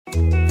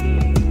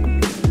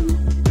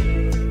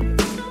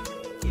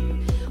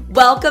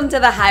Welcome to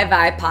the High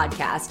Vibe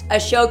Podcast, a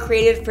show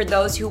created for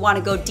those who want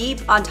to go deep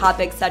on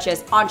topics such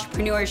as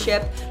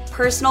entrepreneurship,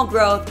 personal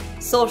growth,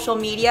 social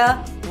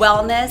media,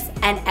 wellness,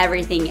 and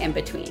everything in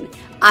between.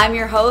 I'm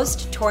your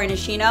host, Tori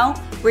Nishino,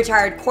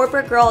 retired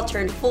corporate girl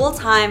turned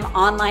full-time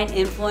online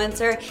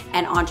influencer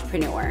and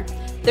entrepreneur.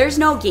 There's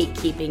no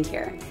gatekeeping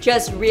here,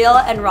 just real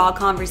and raw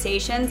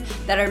conversations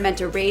that are meant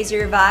to raise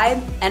your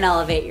vibe and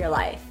elevate your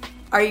life.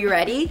 Are you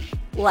ready?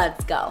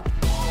 Let's go.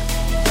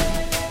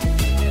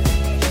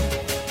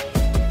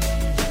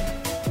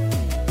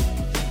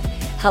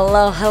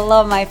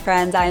 Hello, my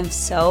friends. I'm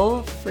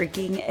so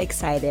freaking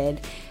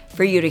excited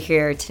for you to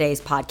hear today's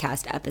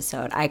podcast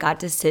episode. I got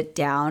to sit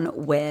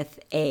down with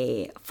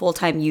a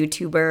full-time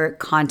YouTuber,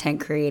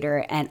 content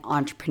creator, and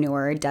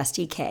entrepreneur,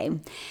 Dusti K.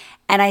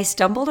 And I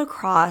stumbled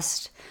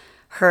across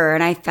her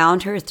and I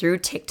found her through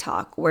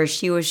TikTok, where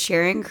she was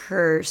sharing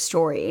her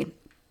story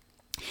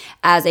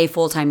as a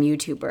full-time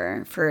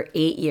YouTuber. For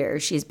 8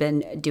 years, she's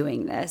been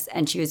doing this,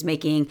 and she was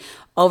making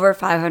over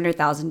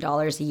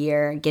 $500,000 a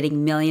year,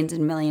 getting millions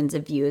and millions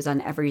of views on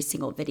every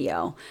single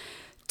video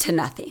to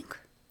nothing,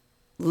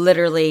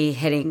 literally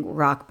hitting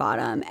rock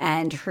bottom.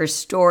 And her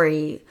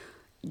story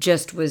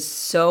just was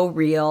so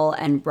real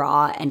and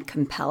raw and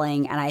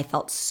compelling, and I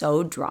felt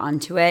so drawn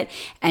to it.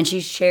 And she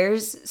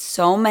shares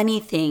so many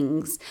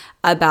things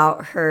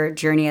about her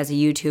journey as a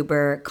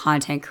YouTuber,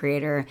 content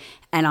creator,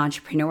 and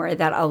entrepreneur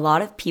that a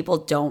lot of people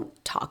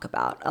don't talk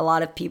about. A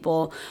lot of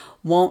people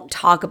won't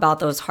talk about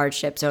those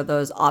hardships or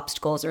those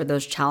obstacles or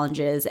those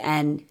challenges.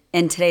 And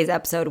in today's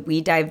episode, we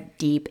dive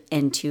deep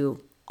into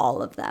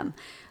all of them.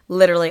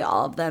 Literally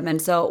all of them.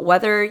 And so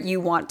whether you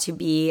want to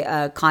be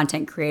a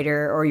content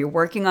creator or you're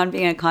working on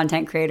being a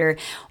content creator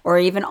or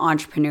even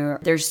entrepreneur,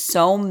 there's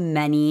so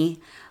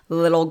many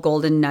little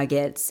golden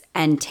nuggets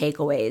and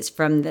takeaways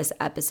from this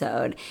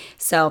episode.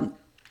 So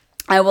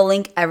I will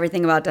link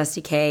everything about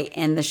Dusti K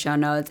in the show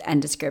notes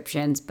and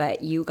descriptions,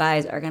 but you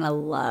guys are going to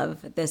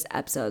love this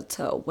episode.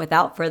 So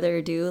without further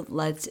ado,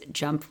 let's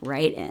jump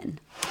right in.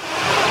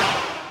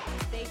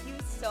 Thank you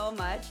so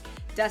much,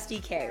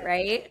 Dusti K,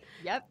 right?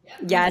 Yep.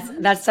 Yes,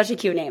 that's such a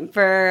cute name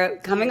for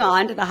coming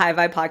on to the High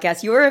Vibe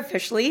Podcast. You are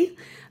officially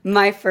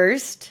my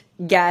first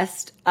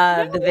guest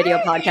of the video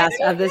podcast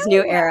of this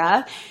new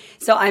era.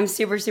 So I'm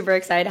super, super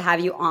excited to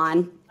have you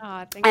on.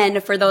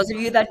 And for those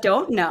of you that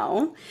don't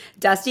know,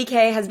 Dusti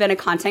K has been a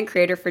content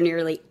creator for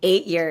nearly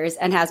 8 years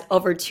and has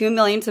over 2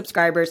 million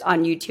subscribers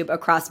on YouTube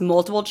across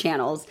multiple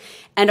channels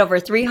and over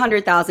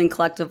 300,000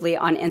 collectively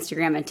on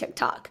Instagram and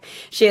TikTok.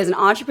 She is an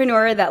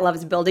entrepreneur that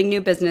loves building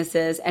new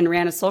businesses and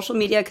ran a social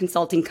media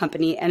consulting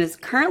company and is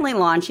currently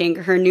launching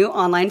her new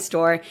online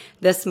store,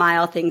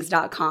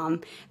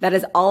 thesmilethings.com, that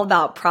is all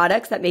about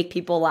products that make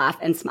people laugh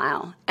and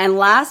smile. And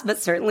last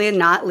but certainly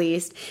not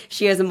least,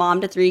 she is a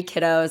mom to 3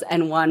 kiddos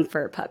and 1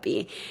 fur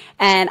puppy.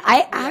 And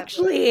I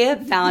actually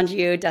found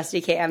you,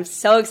 Dusti K. I'm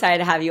so excited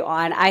to have you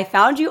on. I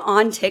found you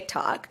on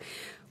TikTok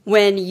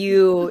when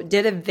you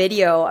did a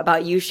video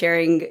about you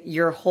sharing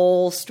your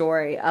whole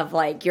story of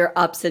like your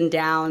ups and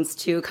downs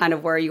to kind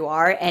of where you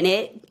are. And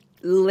it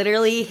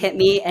literally hit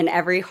me in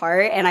every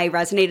heart. And I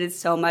resonated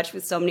so much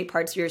with so many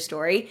parts of your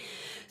story.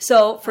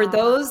 So for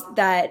those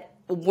that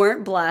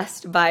weren't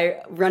blessed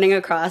by running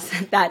across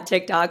that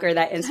TikTok or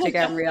that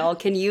Instagram reel,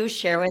 can you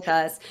share with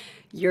us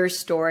your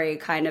story,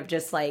 kind of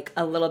just like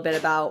a little bit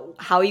about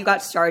how you got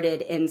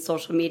started in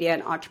social media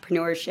and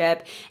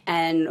entrepreneurship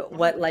and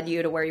what led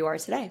you to where you are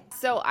today?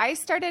 So I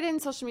started in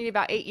social media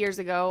about 8 years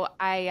ago.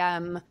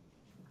 I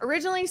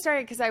originally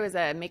started because I was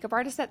a makeup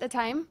artist at the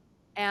time,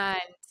 and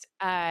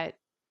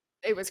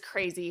it was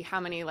crazy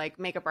how many like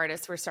makeup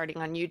artists were starting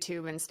on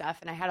YouTube and stuff.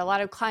 And I had a lot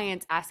of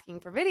clients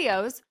asking for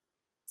videos.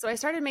 So I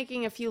started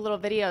making a few little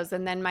videos,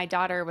 and then my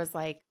daughter was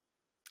like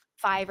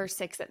 5 or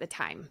 6 at the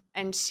time.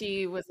 And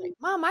she was like,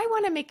 Mom, I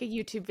want to make a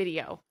YouTube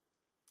video.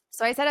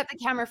 So I set up the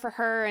camera for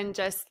her and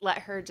just let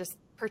her just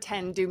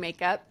pretend do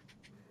makeup,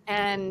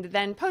 and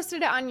then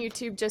posted it on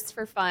YouTube just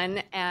for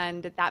fun.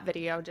 And that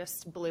video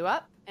just blew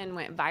up and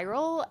went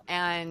viral.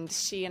 And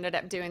she ended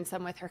up doing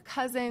some with her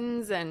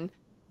cousins. And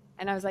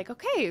I was like,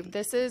 okay,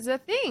 this is a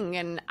thing.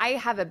 And I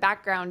have a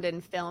background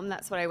in film.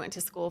 That's what I went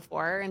to school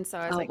for. And so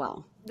I was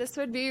wow, this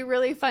would be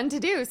really fun to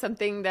do,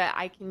 something that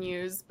I can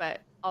use,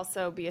 but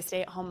also be a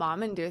stay-at-home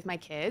mom and do with my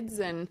kids.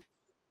 And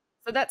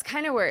so that's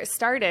kind of where it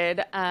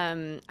started.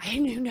 I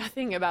knew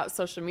nothing about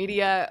social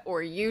media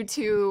or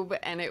YouTube,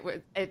 and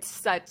it's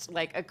such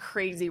like a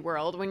crazy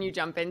world when you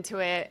jump into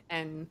it.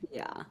 And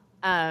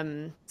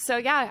so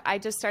yeah, I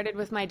just started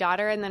with my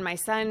daughter, and then my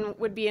son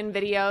would be in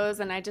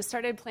videos, and I just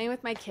started playing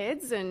with my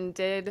kids and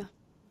did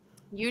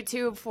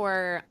YouTube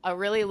for a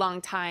really long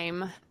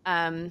time.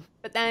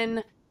 But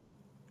then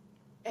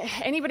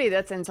anybody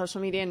that's in social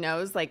media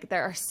knows like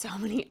there are so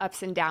many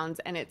ups and downs,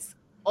 and it's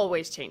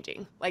always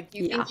changing. Like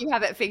you think you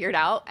have it figured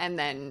out, and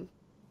then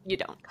you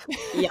don't.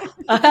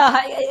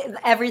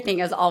 Everything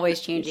is always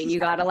changing. You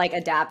got to like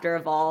adapt or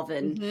evolve,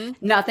 and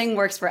nothing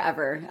works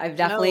forever. I've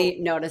definitely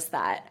noticed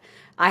that.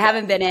 I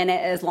haven't been in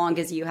it as long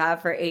as you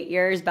have for 8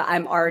 years, but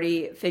I'm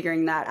already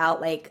figuring that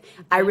out. Like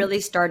I really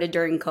started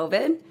during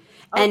COVID.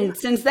 Oh, yeah. And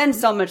since then,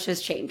 so much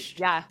has changed.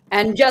 Yeah.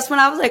 And just when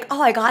I was like,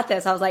 oh, I got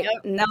this, I was like,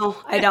 Yep. no,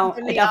 I don't.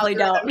 And I the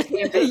definitely algorithm don't.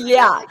 changes. And you're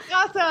Yeah. like,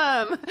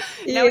 awesome.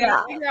 Now we got Yeah.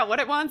 to figure out what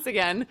it wants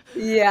again.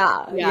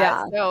 Yeah. Yeah.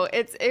 Yeah. So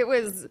it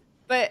was,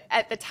 but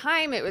at the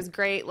time it was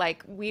great.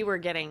 Like we were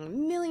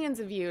getting millions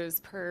of views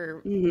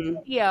per Hmm.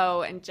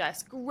 video and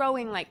just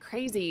growing like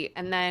crazy.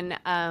 And then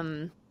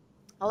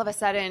all of a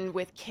sudden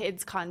with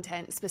kids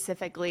content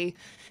specifically,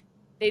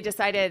 they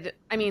decided,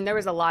 I mean, there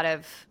was a lot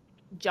of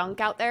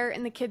junk out there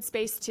in the kids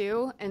space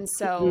too. And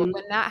so Hmm.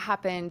 when that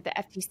happened, the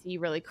FTC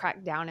really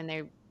cracked down and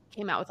they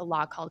came out with a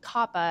law called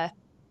COPPA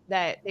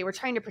that they were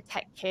trying to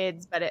protect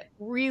kids, but it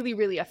really,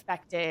 really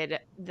affected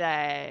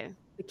the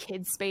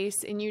kids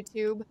space in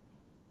YouTube.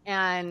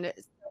 And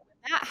so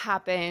when that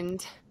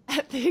happened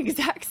at the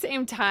exact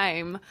same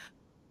time,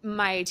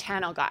 my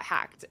channel got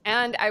hacked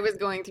and I was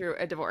going through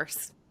a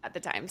divorce at the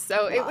time.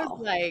 So it was Wow.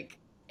 like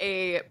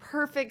a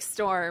perfect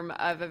storm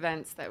of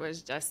events that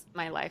was just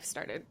my life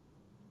started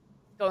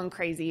going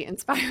crazy and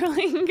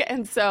spiraling.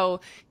 And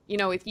so,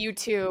 with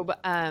YouTube,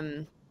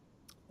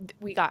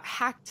 we got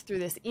hacked through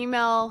this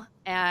email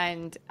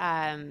and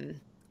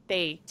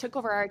they took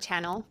over our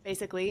channel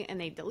basically and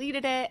they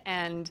deleted it.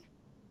 And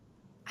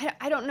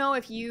I don't know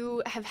if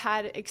you have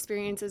had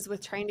experiences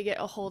with trying to get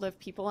a hold of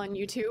people on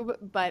YouTube,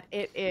 but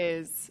it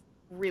is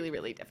really,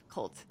 really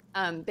difficult.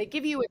 They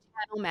give you a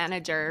channel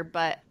manager,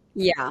 but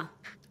Yeah.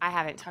 I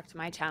haven't talked to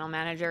my channel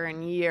manager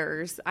in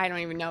years. I don't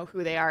even know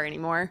who they are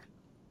anymore.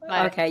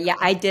 But Okay. Yeah.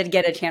 I did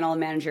get a channel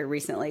manager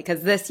recently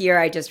because this year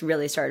I just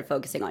really started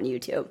focusing on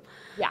YouTube.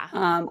 yeah,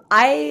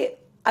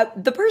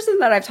 The person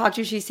that I've talked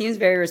to, she seems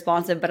very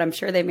responsive, but I'm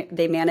sure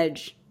they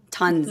manage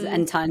tons Mhm.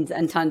 and tons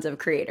and tons of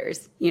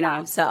creators,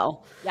 yeah,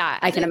 so yeah.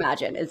 I can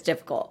imagine it's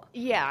difficult.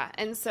 Yeah.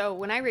 And so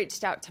when I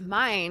reached out to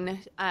mine,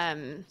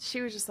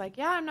 she was just like,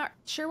 yeah, I'm not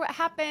sure what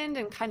happened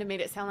and kind of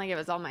made it sound like it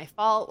was all my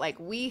fault. Like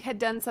we had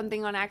done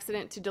something on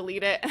accident to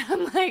delete it. And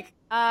I'm like,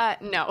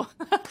 no,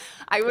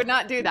 I would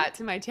not do that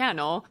to my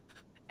channel.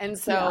 And Yeah.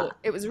 so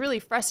it was really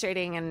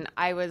frustrating. And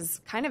I was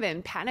kind of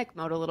in panic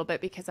mode a little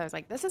bit because I was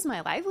like, this is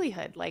my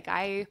livelihood. Like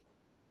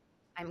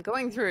I'm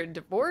going through a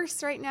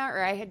divorce right now,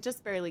 or I had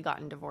just barely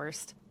gotten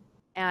divorced.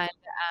 And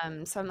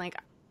so I'm like,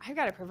 I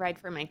got to provide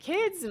for my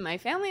kids and my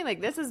family.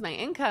 Like, this is my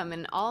income.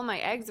 And all my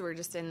eggs were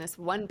just in this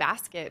one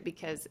basket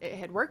because it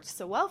had worked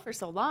so well for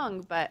so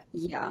long. But,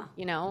 Yeah.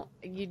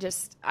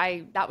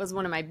 that was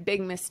one of my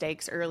big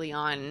mistakes early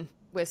on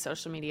with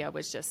social media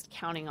was just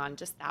counting on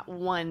just that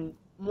one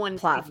thing.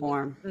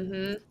 Platform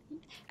Hmm.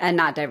 and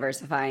not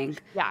diversifying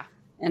Yeah.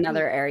 in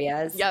other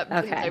areas. Yep,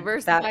 didn't Okay.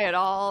 diversify at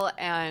all.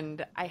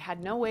 And I had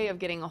no way of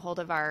getting a hold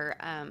of our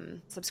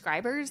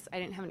subscribers. I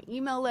didn't have an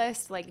email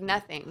list, like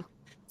nothing.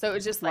 So it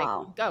was just like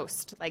Wow.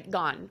 ghost, like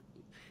gone.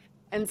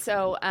 And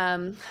so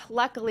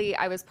luckily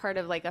I was part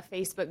of like a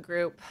Facebook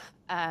group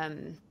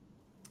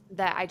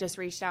that I just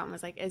reached out and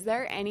was like, is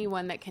there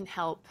anyone that can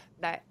help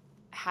that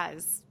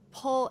has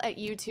pull at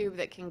YouTube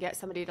that can get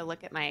somebody to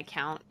look at my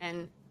account?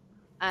 And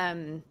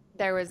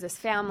there was this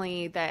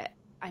family that,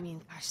 I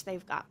mean, gosh,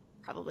 they've got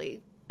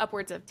probably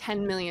upwards of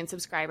 10 million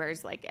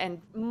subscribers, like,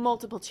 and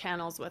multiple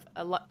channels with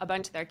a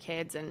bunch of their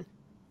kids. And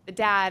the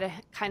dad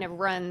kind of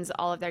runs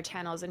all of their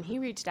channels. And he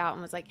reached out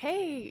and was like,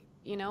 hey,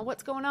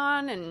 what's going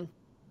on? And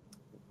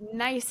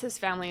nicest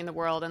family in the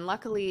world. And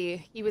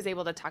luckily, he was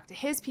able to talk to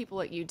his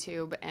people at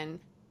YouTube and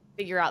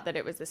figure out that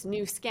it was this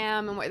new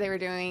scam and what they were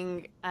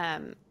doing,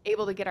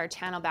 able to get our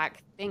channel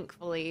back,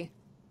 thankfully.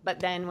 But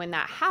then when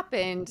that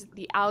happened,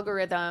 the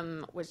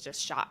algorithm was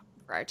just shot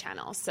for our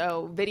channel.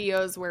 So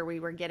videos where we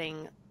were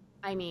getting,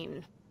 I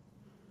mean,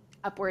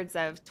 upwards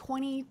of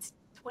 20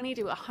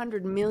 to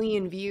 100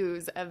 million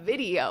views of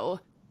video.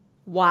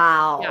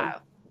 Wow. Yeah.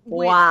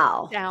 Went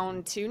Wow.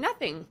 down to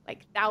nothing,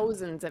 like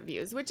thousands of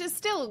views, which is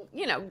still,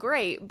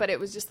 great. But it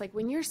was just like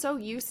when you're so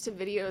used to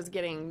videos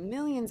getting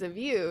millions of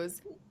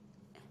views,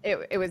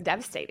 it was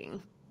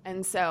devastating.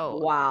 And so,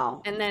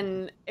 Wow. and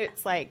then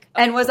it's like,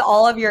 And was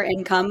all of your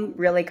income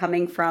really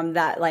coming from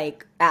that,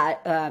 like,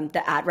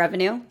 the ad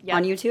revenue yep.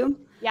 on YouTube?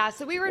 Yeah,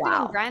 so we were doing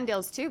Wow. brand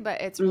deals too, but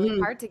it's really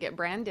hard to get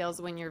brand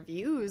deals when your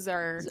views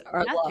are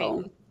Are low.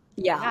 nothing.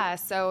 Yeah. Yeah,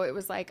 so it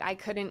was like I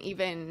couldn't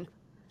even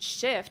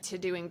shift to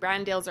doing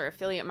brand deals or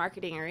affiliate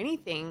marketing or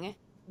anything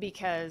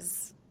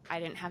because I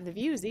didn't have the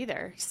views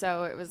either.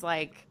 So it was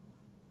like,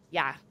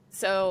 yeah.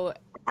 So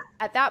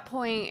at that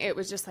point, it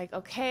was just like,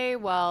 okay,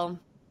 well,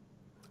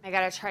 I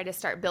got to try to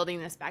start building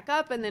this back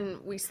up. And then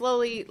we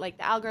slowly, like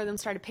the algorithm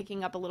started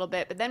picking up a little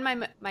bit. But then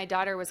my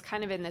daughter was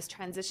kind of in this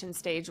transition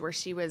stage where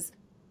she was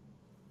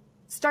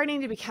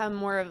starting to become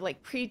more of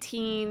like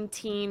preteen,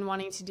 teen,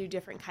 wanting to do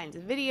different kinds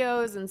of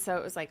videos. And so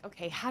it was like,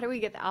 okay, how do we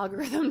get the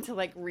algorithm to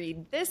like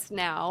read this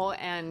now?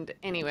 And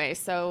anyway,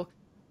 so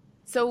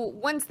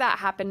once that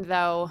happened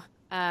though,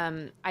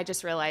 I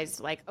just realized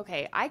like,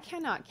 okay, I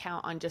cannot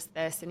count on just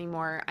this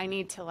anymore. I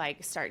need to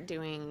like start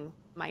doing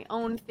my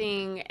own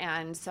thing.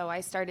 And so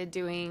I started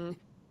doing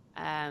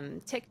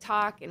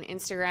TikTok and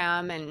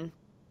Instagram, and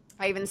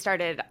I even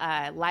started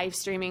live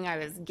streaming. I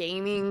was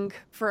gaming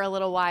for a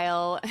little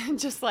while and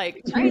just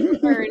like trying to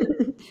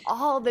learn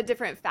all the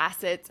different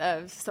facets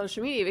of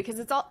social media because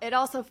it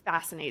also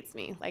fascinates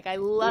me. Like I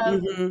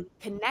love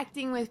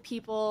connecting with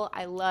people.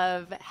 I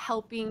love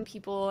helping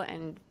people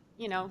and,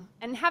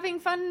 and having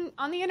fun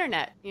on the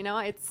internet.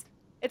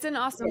 It's an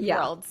awesome Yeah.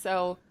 world.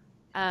 So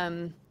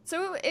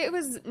it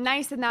was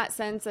nice in that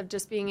sense of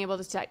just being able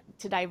to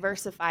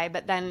diversify,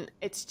 but then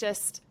it's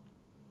just,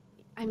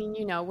 I mean,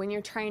 when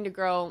you're trying to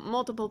grow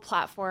multiple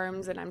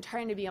platforms and I'm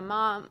trying to be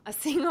a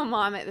single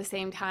mom at the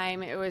same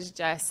time, it was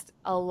just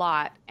a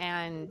lot.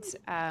 And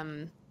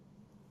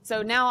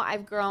so now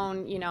I've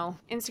grown,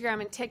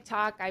 Instagram and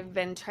TikTok. I've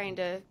been trying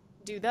to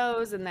do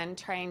those and then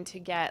trying to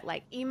get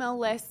like email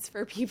lists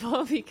for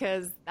people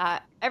because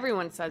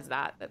everyone says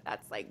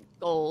that's like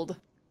gold.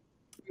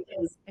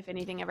 Because if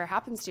anything ever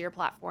happens to your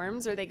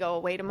platforms or they go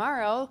away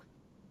tomorrow,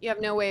 you have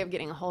no way of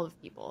getting a hold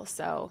of people.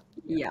 So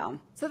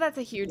that's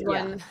a huge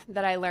one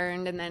that I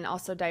learned. And then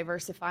also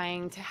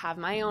diversifying to have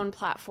my own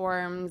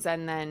platforms.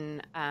 And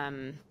then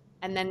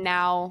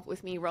now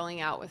with me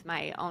rolling out with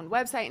my own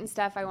website and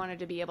stuff, I wanted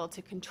to be able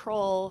to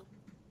control,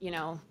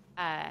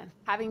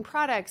 having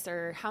products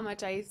or how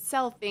much I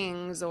sell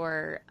things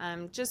or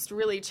just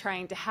really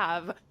trying to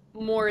have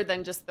more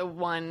than just the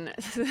one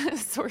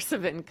source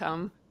of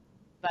income.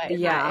 But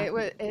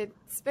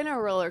it's been a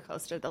roller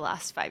coaster the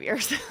last 5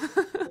 years.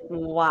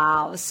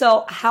 Wow.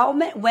 So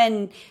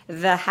when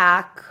the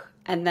hack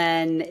and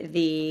then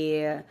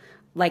the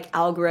like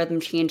algorithm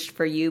changed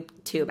for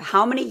YouTube,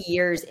 how many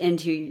years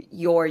into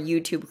your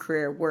YouTube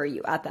career were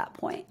you at that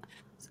point?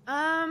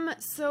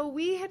 So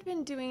we had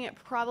been doing it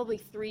probably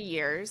 3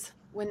 years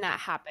when that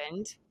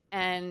happened.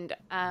 And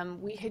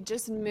we had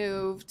just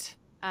moved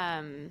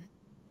and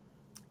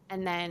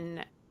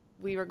then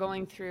we were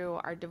going through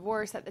our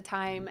divorce at the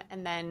time,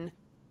 and then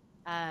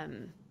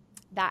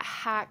that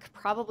hack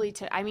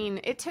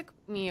it took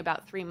me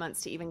about 3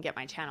 months to even get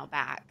my channel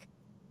back.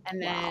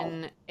 And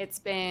then it's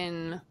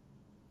been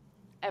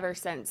ever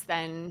since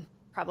then,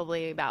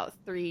 probably about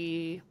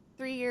three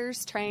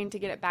years trying to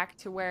get it back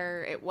to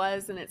where it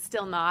was, and it's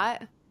still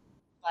not.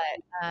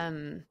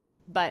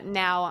 But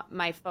now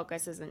my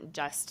focus isn't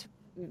just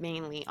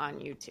mainly on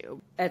YouTube.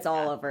 It's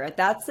all over.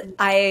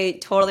 I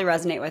totally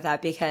resonate with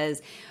that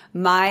because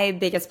my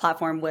biggest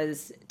platform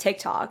was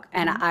TikTok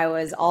and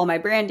all my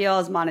brand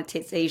deals,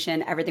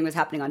 monetization, everything was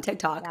happening on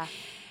TikTok. Yeah.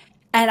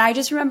 And I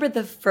just remember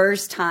the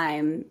first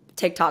time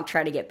TikTok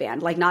tried to get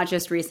banned, like not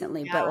just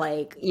recently, but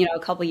like, a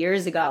couple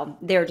years ago,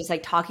 they were just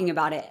like talking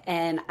about it.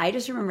 And I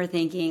just remember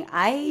thinking,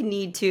 I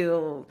need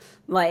to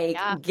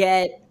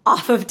get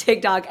off of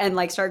TikTok and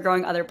like start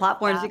growing other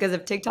platforms because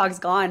if TikTok's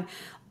gone,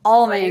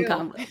 all my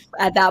income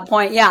at that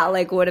point,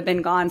 would have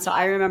been gone. So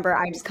I remember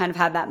I just kind of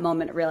had that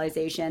moment of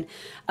realization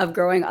of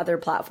growing other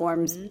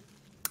platforms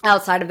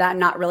outside of that,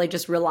 not really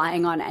just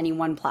relying on any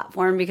one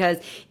platform because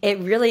it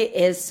really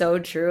is so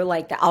true.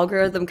 Like the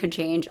algorithm can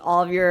change,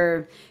 all of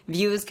your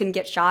views can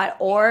get shot,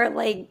 or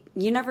like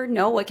you never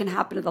know what can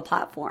happen to the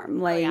platform.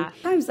 Like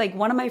sometimes, like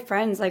one of my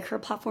friends, like her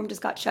platform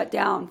just got shut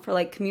down for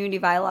like community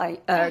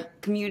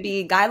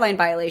guideline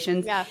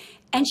violations. Yeah.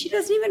 And she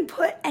doesn't even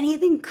put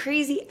anything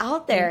crazy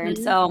out there. And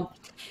so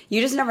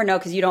you just never know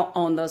because you don't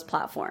own those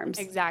platforms.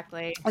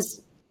 Exactly.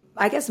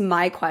 I guess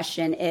my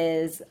question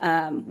is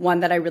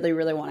one that I really,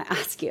 really want to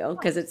ask you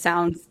because it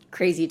sounds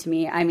crazy to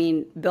me. I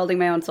mean, building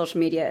my own social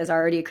media is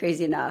already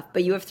crazy enough,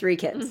 but you have 3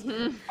 kids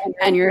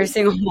and you're a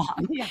single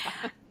mom. Yeah.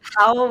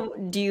 How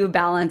do you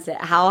balance it?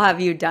 How have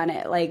you done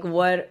it? Like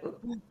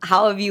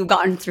how have you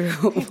gotten through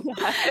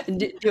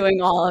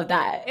doing all of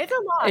that? It's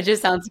a lot. It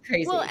just sounds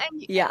crazy. Well,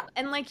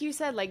 and like you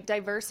said, like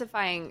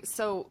diversifying.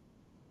 So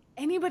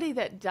anybody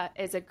that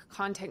is a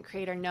content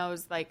creator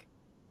knows like,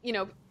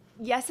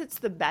 yes, it's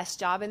the best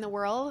job in the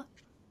world,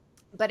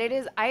 but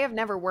I have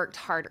never worked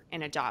hard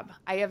in a job.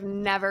 I have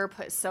never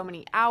put so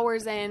many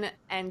hours in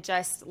and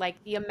just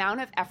like the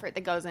amount of effort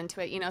that goes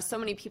into it. So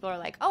many people are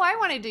like, oh, I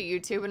want to do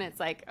YouTube. And it's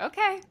like,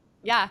 okay,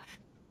 yeah,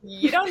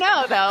 you don't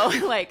know though.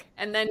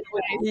 And then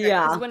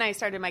when I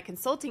started my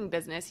consulting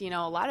business, a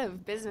lot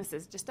of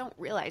businesses just don't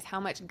realize how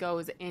much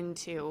goes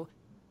into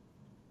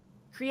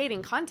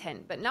creating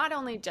content, but not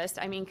only just,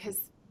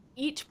 because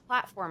each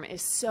platform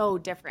is so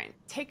different.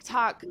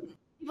 TikTok,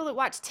 people that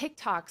watch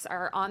TikToks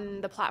are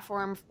on the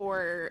platform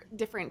for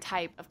different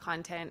type of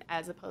content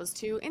as opposed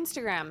to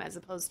Instagram, as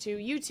opposed to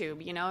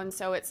YouTube, and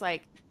so it's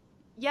like,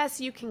 yes,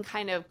 you can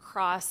kind of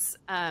cross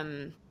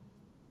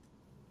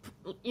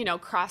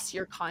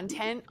your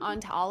content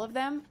onto all of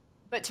them,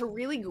 but to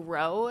really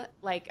grow,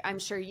 like I'm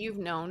sure you've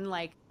known,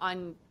 like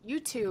on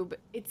YouTube,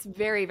 it's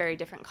very, very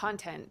different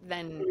content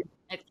than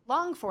it's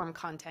long form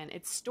content.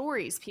 It's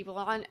stories. People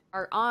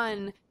are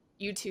on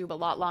YouTube a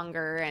lot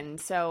longer,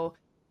 and so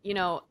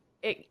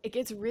it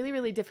gets really,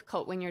 really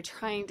difficult when you're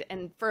trying to,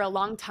 and for a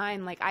long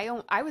time, like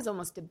I was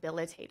almost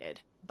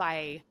debilitated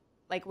by,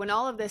 like when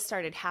all of this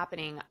started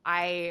happening,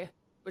 I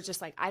was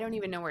just like, I don't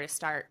even know where to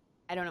start.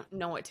 I don't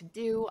know what to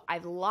do.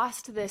 I've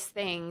lost this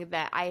thing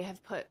that I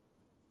have put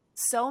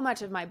so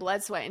much of my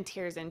blood, sweat, and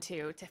tears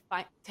into to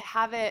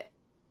have it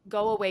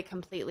go away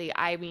completely.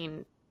 I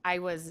mean, I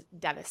was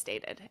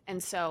devastated.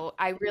 And so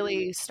I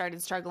really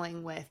started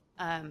struggling with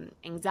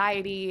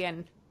anxiety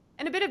and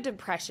a bit of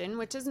depression,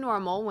 which is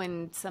normal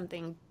when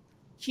something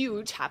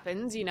huge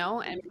happens, you know,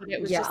 and it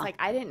was just Yeah. like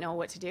I didn't know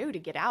what to do to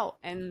get out.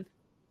 And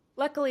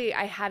luckily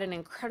I had an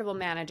incredible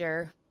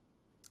manager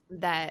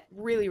that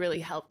really, really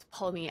helped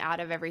pull me out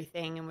of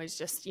everything and was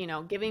just, you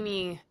know, giving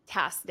me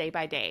tasks day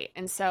by day.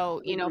 And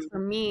so, you know, for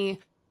me,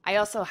 I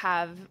also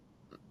have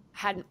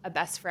had a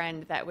best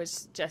friend that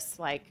was just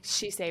like,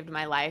 she saved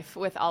my life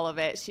with all of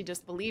it. She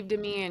just believed in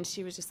me and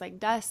she was just like,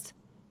 Dust,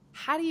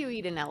 how do you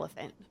eat an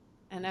elephant?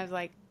 And I was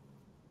like,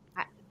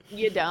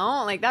 you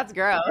don't? Like, that's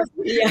gross.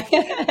 Yeah.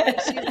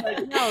 She's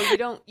like, no, you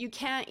don't, you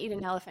can't eat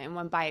an elephant in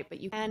one bite, but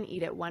you can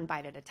eat it one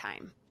bite at a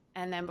time.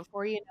 And then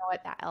before you know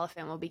it, that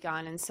elephant will be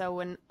gone. And so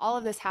when all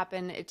of this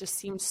happened, it just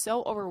seemed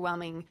so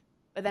overwhelming.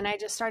 But then I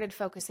just started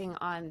focusing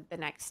on the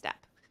next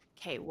step.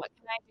 Okay, what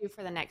can I do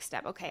for the next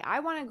step? Okay, I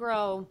want to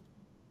grow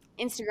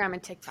Instagram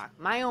and TikTok,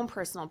 my own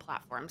personal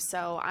platform.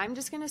 So I'm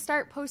just going to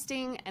start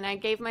posting, and I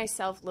gave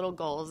myself little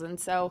goals. And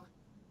so,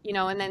 you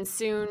know, and then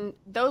soon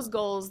those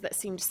goals that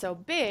seemed so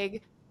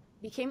big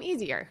became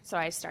easier. So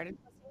I started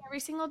posting every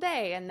single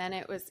day. And then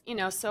it was, you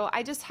know, so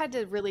I just had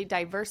to really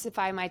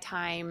diversify my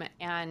time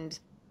and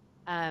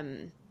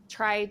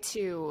try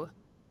to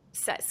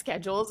set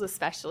schedules,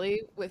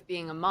 especially with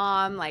being a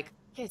mom. Like,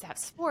 kids have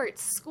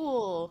sports,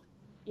 school,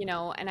 you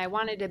know, and I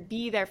wanted to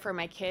be there for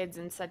my kids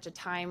in such a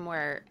time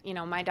where, you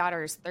know, my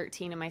daughter is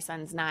 13 and my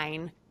son's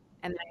 9,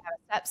 and then I have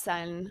a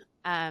stepson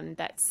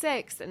that's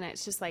 6, and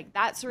it's just like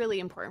that's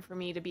really important for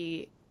me to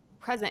be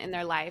present in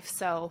their life.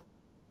 So,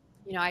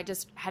 you know, I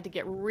just had to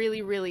get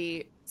really,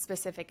 really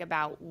specific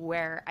about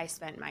where I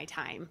spent my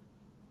time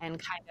and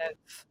kind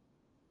of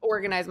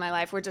organize my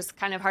life, which is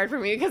kind of hard for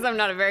me because I'm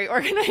not a very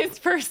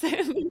organized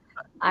person.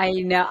 I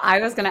know. I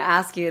was going to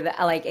ask you that,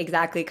 like,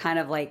 exactly kind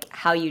of like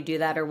how you do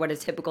that or what a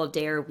typical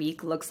day or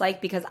week looks like.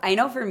 Because I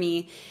know for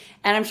me,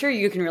 and I'm sure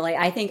you can relate,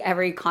 I think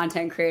every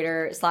content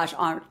creator slash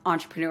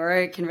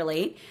entrepreneur can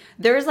relate.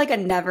 There's like a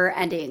never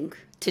ending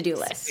to-do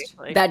list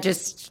Seriously. that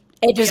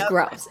it just Yep.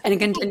 grows and it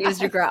continues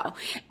to grow.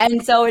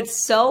 And so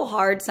it's so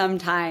hard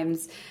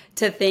sometimes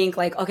to think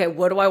like, okay,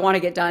 what do I want to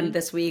get done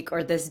this week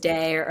or this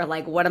day, or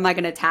like, what am I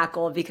going to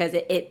tackle? Because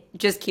it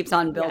just keeps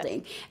on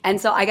building. Yes.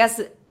 And so I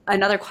guess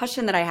another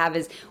question that I have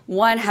is,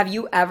 one, have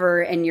you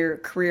ever in your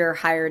career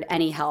hired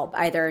any help,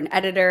 either an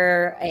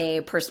editor,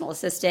 a personal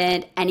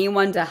assistant,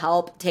 anyone to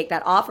help take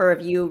that off, or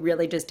have you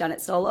really just done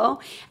it solo?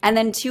 And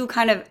then two,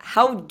 kind of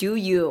how do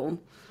you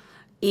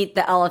eat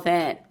the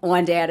elephant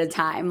one day at a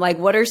time? Like,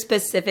 what are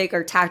specific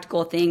or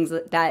tactical things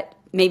that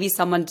maybe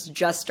someone's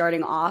just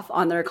starting off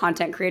on their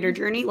content creator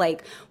journey?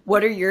 Like,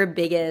 what are your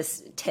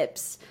biggest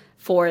tips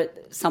for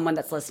someone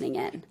that's listening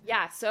in?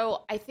 Yeah.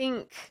 So I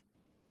think,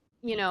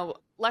 you know,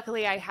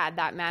 luckily I had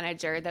that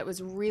manager that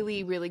was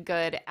really, really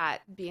good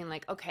at being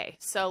like, okay,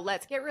 so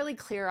let's get really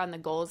clear on the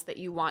goals that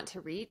you want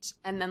to reach,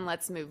 and then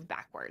let's move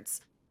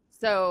backwards.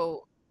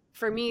 So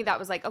for me, that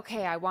was like,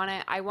 okay, I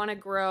want to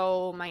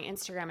grow my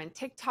Instagram and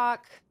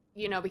TikTok,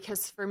 you know,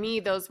 because for me,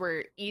 those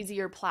were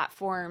easier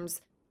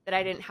platforms that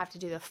I didn't have to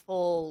do the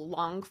full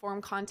long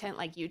form content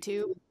like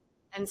YouTube.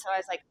 And so I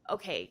was like,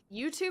 okay,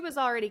 YouTube is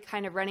already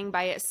kind of running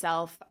by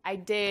itself. I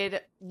did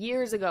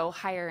years ago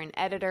hire an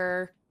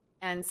editor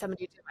and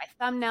somebody to do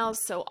my thumbnails.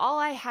 So all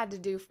I had to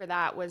do for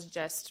that was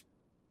just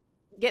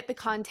get the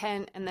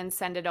content and then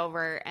send it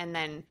over. And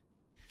then,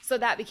 so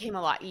that became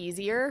a lot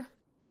easier.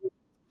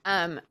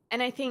 And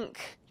I think,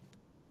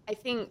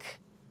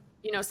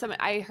 you know,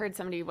 I heard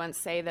somebody once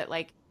say that,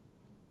 like,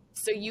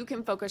 so you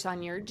can focus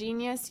on your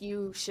genius,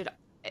 you should,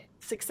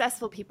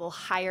 successful people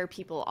hire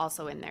people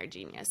also in their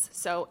genius.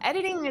 So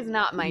editing is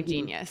not my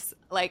genius.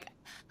 Like,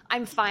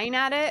 I'm fine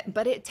at it,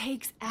 but it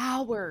takes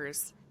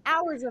hours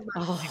of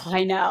my time. Oh,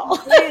 I know.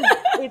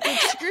 It's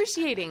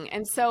excruciating.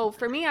 And so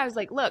for me, I was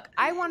like, look,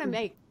 I want to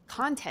make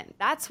content.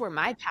 That's where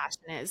my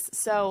passion is.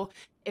 So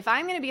if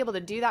I'm going to be able to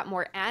do that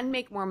more and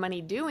make more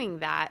money doing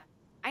that,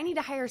 I need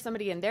to hire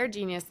somebody in their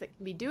genius that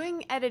can be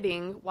doing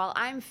editing while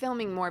I'm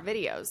filming more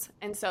videos.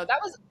 And so that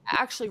was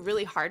actually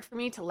really hard for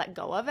me to let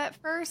go of at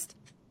first,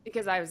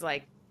 because I was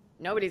like,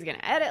 nobody's going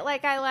to edit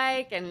like I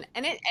like. And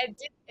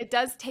it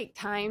does take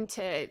time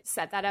to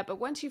set that up. But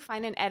once you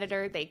find an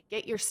editor, they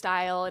get your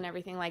style and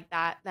everything like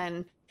that,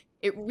 then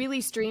it really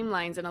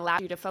streamlines and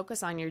allows you to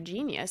focus on your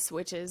genius,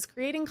 which is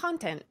creating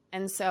content.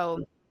 And so,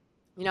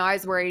 you know, I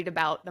was worried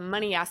about the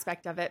money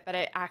aspect of it, but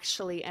it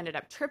actually ended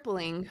up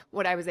tripling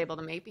what I was able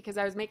to make because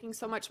I was making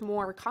so much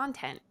more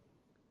content.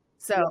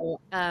 So,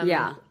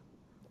 Yeah.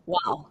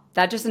 Wow.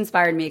 That just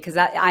inspired me because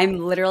I'm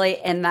literally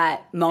in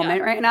that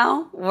moment right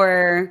now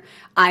where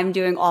I'm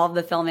doing all of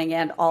the filming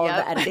and all of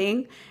the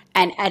editing.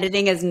 And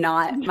editing is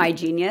not my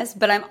genius,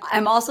 but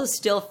I'm also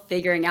still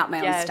figuring out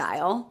my own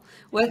style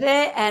with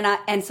it.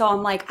 And so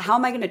I'm like, how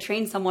am I going to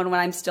train someone when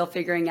I'm still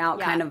figuring out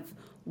kind of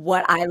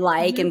what I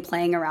like and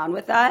playing around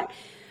with that?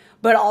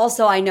 But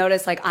also I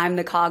notice like I'm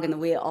the cog in the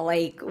wheel.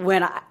 Like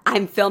when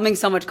I'm filming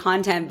so much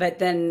content, but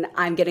then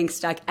I'm getting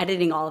stuck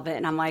editing all of it.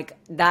 And I'm like,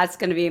 that's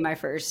going to be my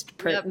first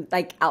Yep.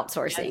 like Yes.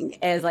 outsourcing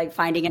is like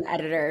finding an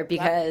editor Yep.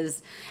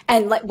 because,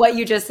 and like what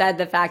you just said,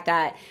 the fact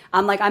that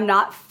I'm like, I'm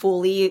not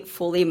fully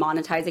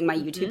monetizing my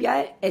YouTube Hmm.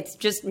 yet. It's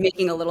just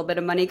making a little bit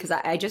of money because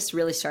I just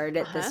really started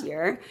it this Uh-huh.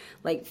 year,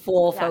 like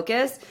full Yeah.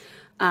 focus.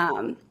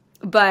 Um,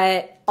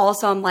 but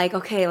also I'm like,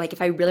 okay, like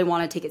if I really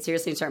want to take it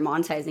seriously and start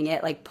monetizing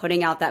it, like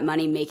putting out that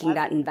money, making Yep.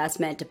 that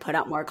investment to put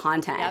out more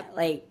content, Yep.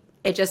 like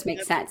it just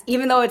makes Yep. sense.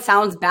 Even though it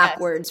sounds Yes.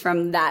 backwards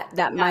from that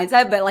Yeah.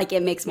 mindset, but like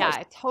it makes more Yeah,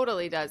 sense. it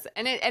totally does.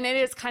 And it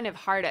is kind of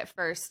hard at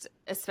first,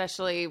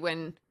 especially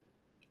when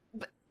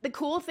but the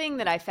cool thing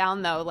that I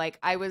found though, like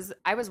I was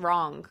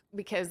wrong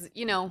because,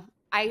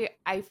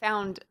 I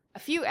found a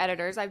few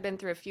editors. I've been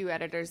through a few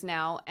editors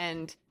now,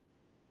 and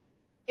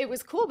it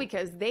was cool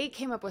because they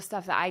came up with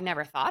stuff that I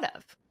never thought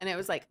of. And it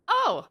was like,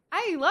 "Oh,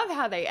 I love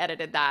how they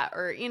edited that."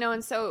 Or,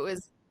 and so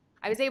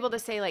I was able to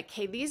say like,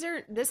 "Hey,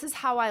 this is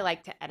how I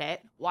like to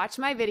edit. Watch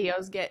my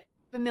videos, get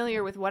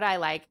familiar with what I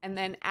like, and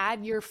then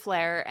add your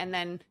flair." And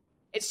then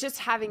it's just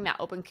having that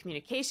open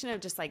communication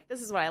of just like,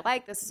 "This is what I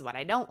like, this is what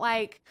I don't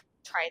like.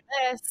 Try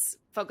this,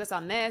 focus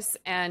on this."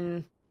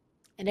 And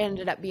it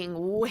ended up being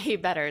way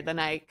better than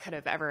I could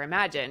have ever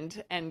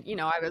imagined. And,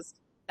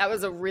 that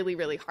was a really,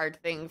 really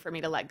hard thing for me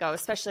to let go,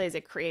 especially as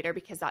a creator,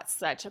 because that's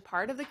such a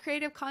part of the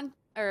creative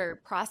or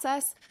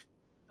process.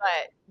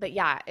 But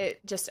yeah, it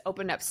just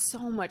opened up so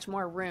much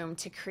more room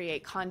to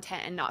create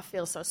content and not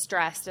feel so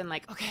stressed and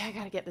like, okay, I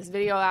got to get this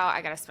video out.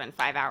 I got to spend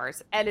 5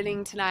 hours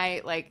editing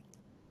tonight. Like,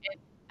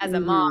 as a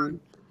mom, Hmm.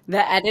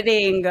 The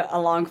editing a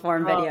long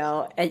form oh,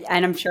 video,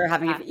 and I'm sure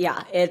having, yeah,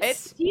 yeah,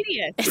 it's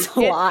tedious. it's a It's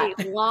a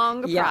lot.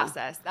 long Yeah.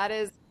 process. That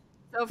is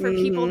so for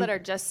people that Hmm. are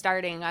just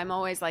starting, I'm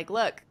always like,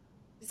 look,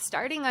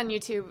 starting on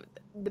YouTube,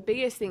 the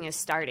biggest thing is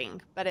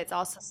starting, but it's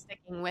also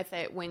sticking with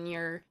it when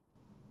you're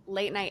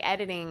late night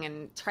editing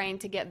and trying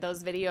to get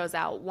those videos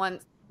out one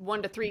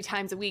to three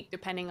times a week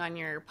depending on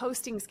your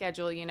posting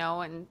schedule,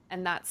 and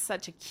that's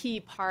such a key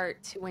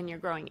part to when you're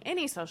growing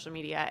any social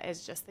media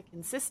is just the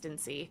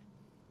consistency.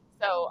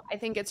 So I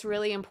think it's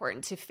really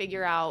important to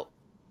figure out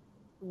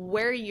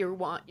where you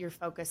want your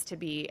focus to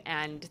be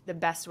and the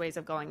best ways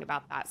of going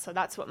about that. So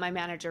that's what my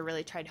manager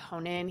really tried to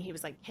hone in. He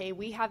was like, "Hey,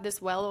 we have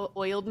this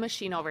well-oiled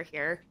machine over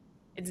here.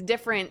 It's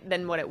different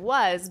than what it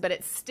was, but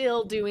it's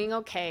still doing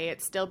okay.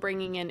 It's still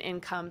bringing in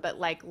income, but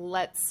like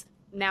let's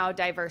now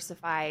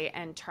diversify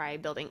and try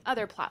building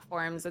other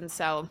platforms." And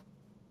so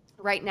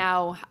right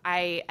now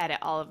I edit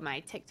all of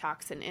my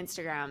TikToks and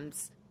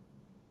Instagrams,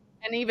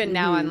 and even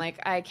now I'm Hmm. like,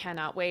 I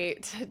cannot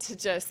wait to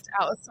just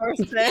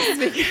outsource this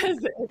because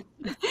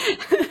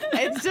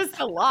it's just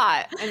a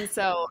lot. And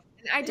so,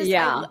 and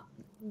Yeah.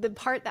 the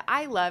part that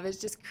I love is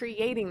just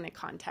creating the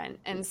content.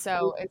 And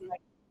so it's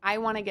like, I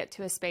want to get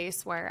to a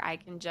space where I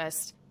can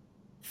just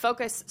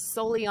focus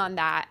solely on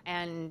that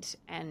and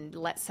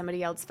let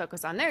somebody else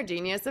focus on their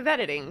genius of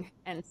editing.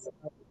 And so,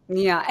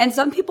 Yeah, and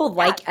some people yeah,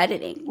 like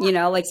editing,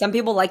 like some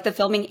people like the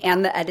filming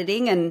and the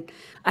editing, and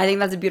I think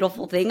that's a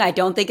beautiful thing. I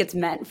don't think it's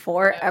meant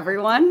for no.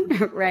 everyone,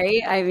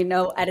 right? I mean,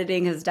 no,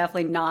 editing has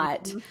definitely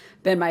not Mhm.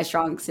 been my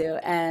strong suit,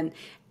 and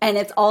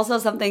it's also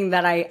something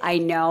that I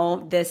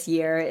know this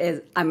year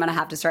is I'm gonna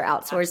have to start Yeah.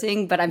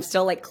 outsourcing, but I'm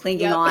still like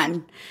clinging Yep.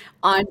 on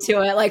onto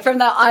it, like from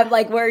the I'm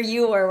like where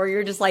you were, where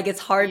you're just like it's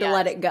hard to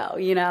let Yes. it go.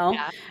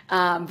 Yeah.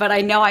 But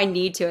I know I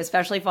need to,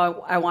 especially if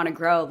I want to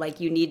grow. Like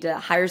you need to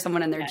hire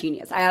someone in their Yes.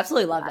 genius. I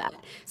absolutely love Yeah.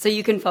 that. So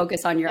you can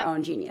focus on your Yep.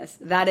 own genius.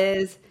 That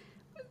is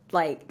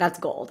like that's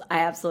gold. I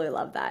absolutely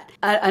love that.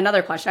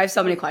 Another question. I have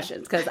so many Okay.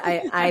 questions because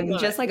I I'm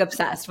love it. just like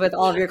obsessed with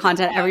all of your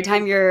content. No, Every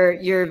time your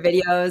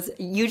videos,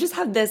 you just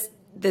have this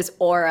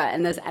aura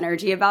and this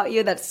energy about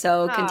you that's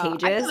so I feel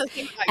contagious. the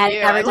same about And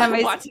you. I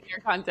love watching your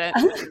content.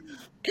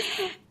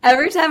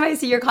 every time I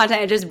see your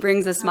content, it just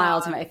brings a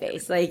smile to Oh, my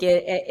face. Like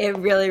it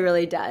really,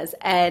 really does.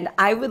 And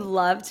I would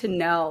love to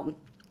know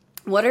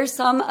what are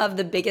some of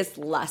the biggest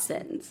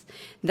lessons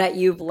that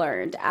you've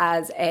learned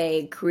as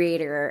a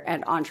creator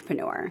and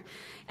entrepreneur?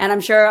 And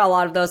I'm sure a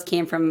lot of those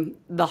came from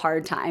the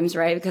hard times,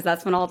 right? Because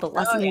that's when all the oh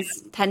yeah.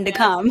 lessons tend to Yes,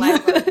 come.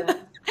 life lessons.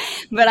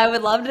 But I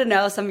would love to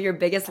know some of your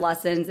biggest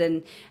lessons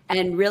and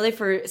really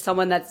for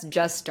someone that's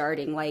just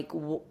starting, like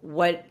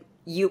what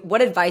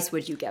advice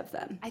would you give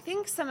them? I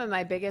think some of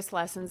my biggest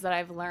lessons that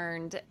I've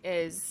learned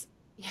is,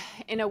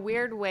 in a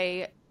weird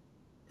way,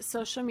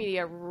 social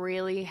media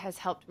really has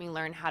helped me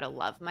learn how to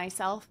love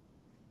myself.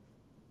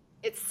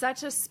 It's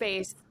such a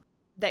space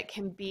that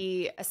can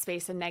be a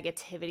space of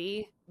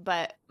negativity,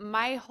 but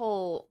my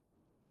whole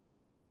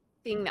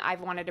thing that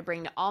I've wanted to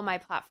bring to all my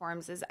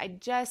platforms is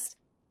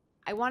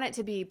I want it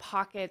to be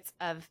pockets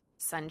of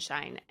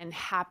sunshine and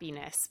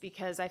happiness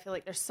because I feel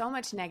like there's so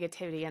much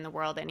negativity in the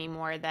world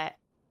anymore that,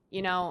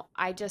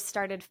 I just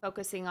started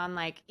focusing on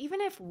like, even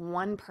if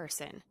one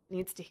person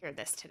needs to hear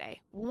this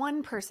today,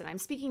 one person, I'm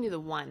speaking to the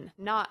one,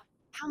 not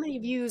how many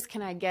views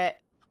can I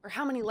get or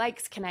how many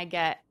likes can I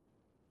get.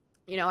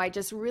 I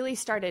just really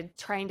started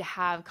trying to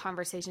have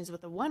conversations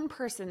with the one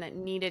person that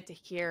needed to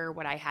hear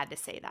what I had to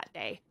say that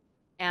day.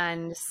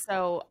 And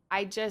so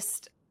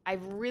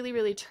I've really,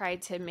 really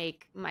tried to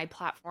make my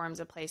platforms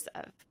a place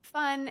of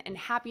fun and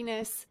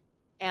happiness,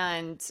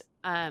 and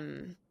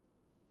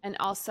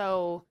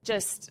also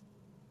just,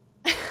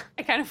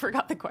 I kind of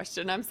forgot the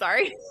question. I'm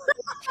sorry.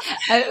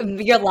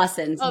 Your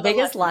lessons, Oh, the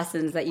biggest lessons.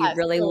 lessons that you've Yes.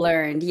 really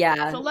learned.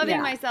 Yeah. So loving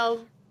Yeah.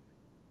 myself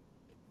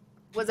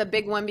was a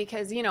big one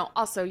because,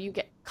 also you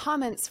get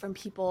comments from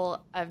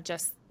people of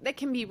just, that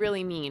can be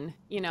really mean,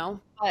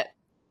 but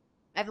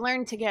I've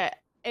learned to get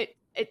it.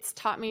 It's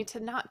taught me to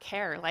not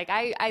care. Like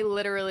I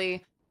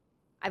literally,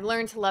 I've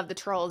learned to love the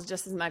trolls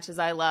just as much as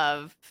I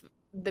love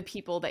the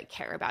people that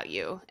care about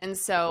you. And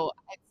so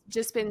it's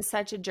just been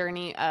such a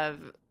journey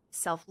of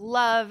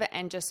self-love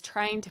and just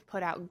trying to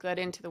put out good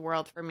into the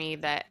world for me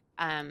that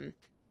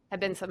have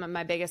been some of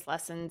my biggest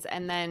lessons.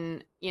 And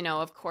then,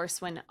 of course,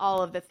 when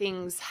all of the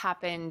things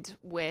happened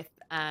with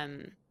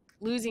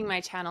losing my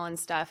channel and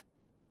stuff,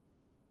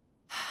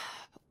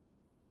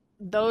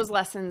 those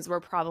lessons were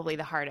probably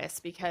the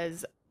hardest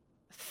because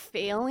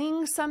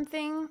failing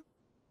something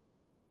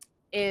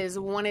is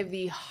one of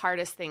the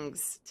hardest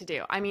things to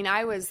do. I mean,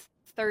 I was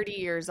 30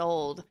 years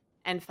old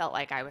and felt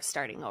like I was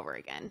starting over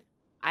again.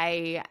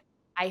 I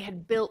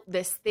had built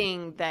this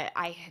thing that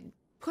I had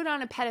put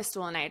on a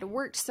pedestal and I had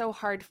worked so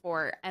hard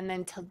for, and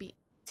then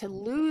to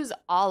lose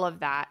all of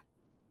that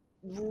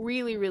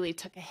really, really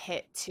took a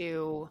hit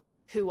to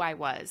who I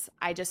was.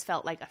 I just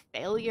felt like a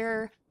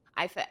failure.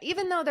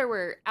 Even though there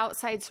were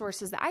outside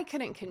sources that I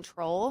couldn't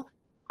control,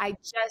 I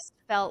just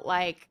felt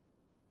like,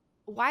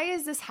 why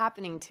is this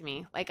happening to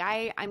me? Like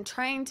I'm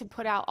trying to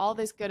put out all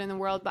this good in the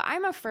world, but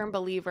I'm a firm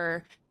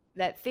believer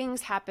that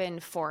things happen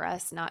for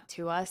us, not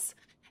to us.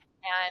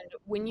 And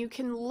when you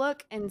can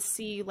look and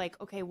see like,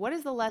 okay, what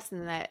is the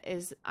lesson that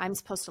is I'm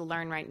supposed to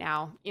learn right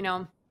now?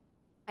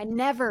 I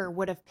never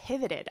would have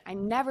pivoted. I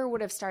never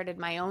would have started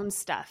my own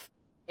stuff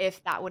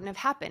if that wouldn't have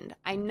happened.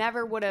 I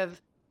never would have,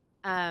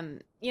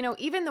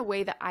 even the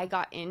way that I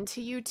got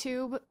into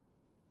YouTube,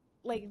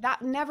 like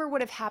that never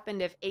would have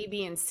happened if A,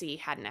 B, and C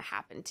hadn't have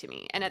happened to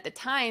me. And at the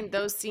time,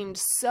 those seemed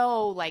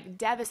so like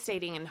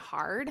devastating and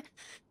hard.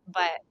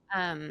 But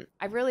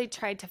I really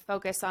tried to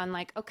focus on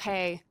like,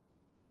 okay,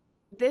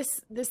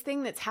 this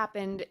thing that's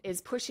happened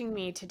is pushing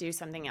me to do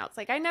something else.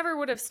 Like I never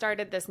would have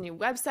started this new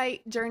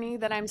website journey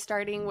that I'm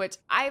starting, which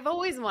I've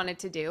always wanted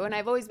to do and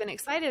I've always been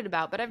excited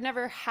about, but I've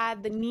never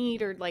had the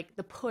need or like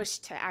the push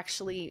to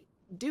actually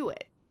do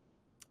it.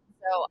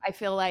 So I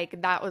feel like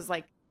that was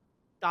like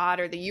God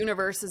or the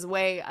universe's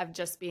way of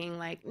just being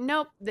like,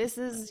 nope, this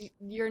is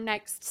your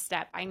next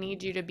step. I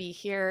need you to be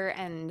here.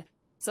 And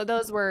so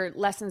those were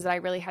lessons that I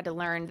really had to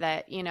learn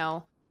that,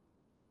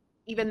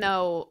 even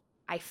though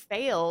I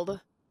failed,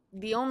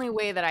 the only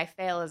way that I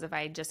fail is if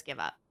I just give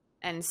up.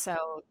 And so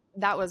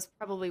that was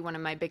probably one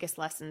of my biggest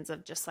lessons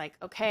of just like,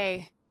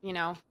 okay,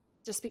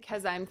 just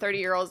because I'm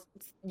 30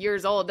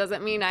 years old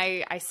doesn't mean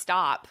I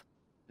stop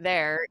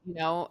there.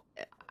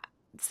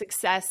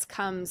 Success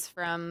comes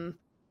from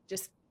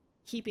just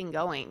keeping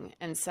going.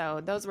 And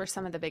so those were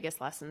some of the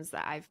biggest lessons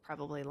that I've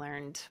probably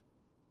learned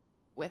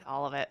with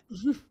all of it.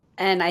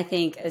 And I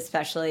think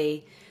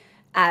especially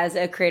as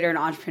a creator and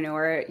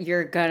entrepreneur,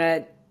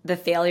 the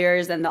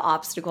failures and the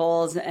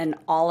obstacles and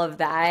all of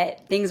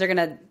that, things are going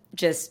to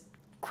just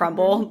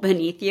crumble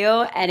beneath you.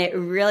 And it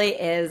really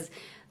is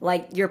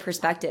like your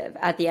perspective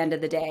at the end of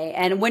the day.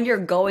 And when you're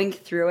going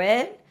through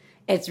it,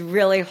 it's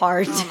really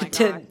hard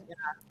to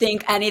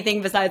think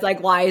anything besides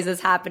like, why is this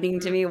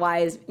happening to me? Why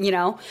is,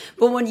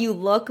 but when you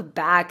look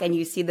back and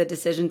you see the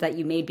decisions that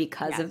you made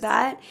because of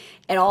that,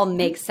 it all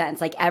makes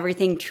sense. Like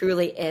everything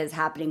truly is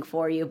happening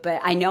for you. But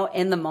I know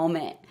in the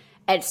moment,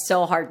 it's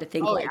so hard to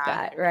think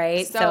that,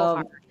 right? So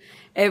hard.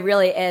 It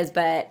really is.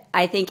 But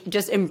I think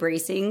just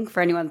embracing,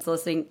 for anyone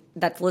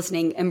that's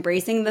listening,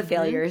 embracing the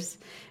failures,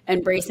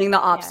 embracing the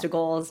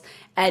obstacles,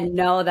 and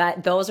know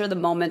that those are the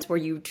moments where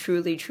you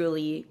truly,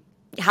 truly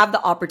have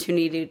the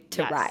opportunity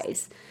to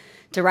rise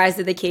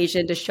to the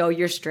occasion, to show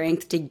your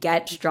strength, to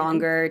get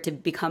stronger, to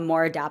become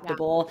more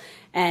adaptable.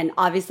 And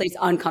obviously it's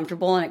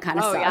uncomfortable and it kind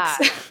of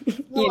sucks.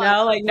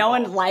 Like no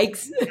one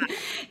likes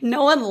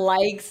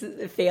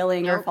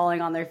failing or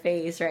falling on their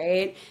face,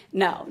 right?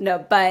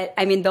 No. But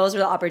I mean, those are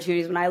the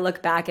opportunities when I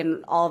look back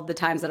and all of the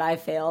times that I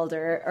failed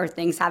or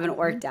things haven't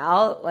worked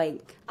out,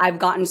 like I've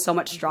gotten so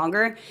much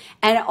stronger.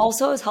 And it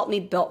also has helped me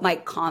build my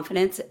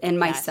confidence in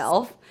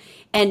myself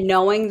and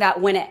knowing that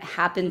when it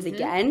happens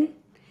again,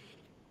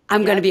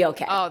 I'm going to be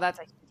okay. Oh, that's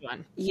a huge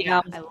one.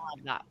 I love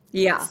that.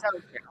 Yeah. That's so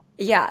true.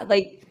 Yeah.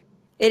 Like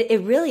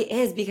it really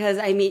is, because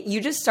I mean,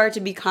 you just start to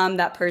become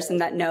that person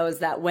that knows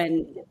that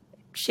when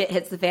shit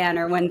hits the fan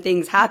or when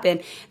things happen,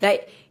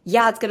 that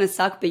it's going to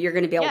suck, but you're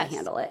going to be able to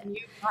handle it.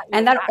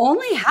 And that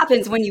only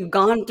happens when you've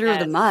gone through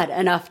the mud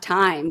enough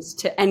times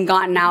and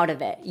gotten out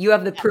of it. You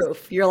have the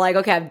proof. You're like,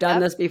 okay, I've done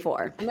this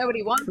before. And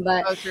nobody wants to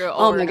go through it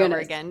over and over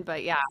again,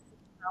 but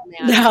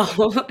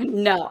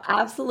No,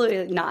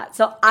 absolutely not.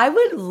 So I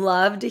would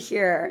love to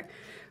hear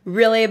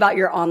really about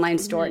your online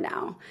store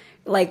now.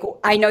 like,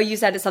 I know you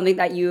said it's something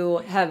that you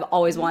have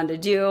always wanted to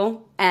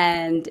do,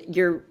 and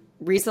you're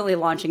recently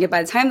launching it.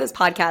 By the time this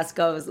podcast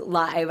goes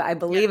live, I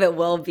believe it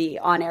will be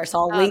on air. So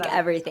I'll Oh, link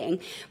everything.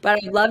 But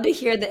I'd love to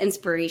hear the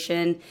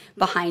inspiration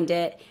behind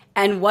it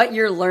and what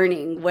you're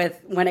learning with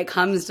when it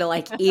comes to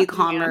like man.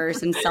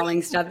 e-commerce and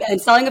selling stuff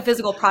and selling a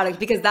physical product,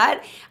 because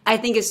that I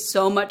think is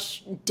so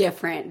much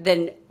different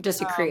than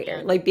just a Oh creator,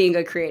 man. like being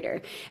a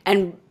creator.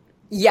 And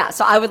yeah,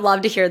 so I would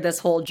love to hear this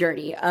whole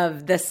journey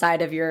of this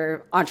side of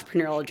your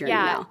entrepreneurial journey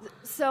Yeah. now.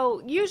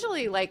 So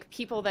usually like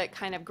people that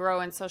kind of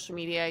grow in social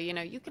media,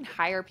 you can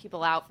hire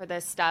people out for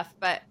this stuff,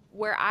 but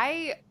where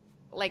I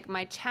like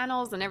my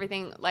channels and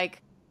everything,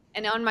 like,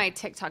 and on my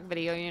TikTok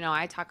video,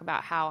 I talk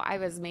about how I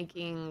was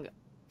making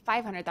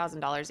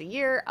 $500,000 a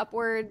year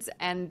upwards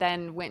and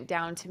then went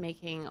down to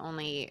making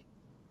only,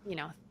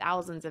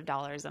 thousands of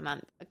dollars a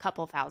month, a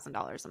couple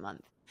 $1,000s a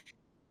month.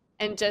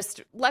 And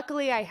just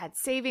luckily I had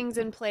savings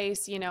in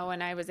place,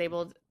 and I was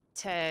able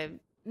to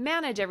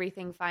manage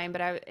everything fine,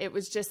 but I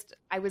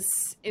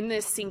was in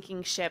this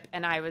sinking ship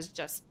and I was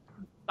just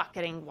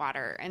bucketing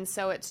water. And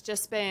so it's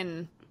just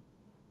been,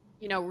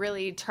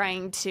 really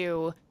trying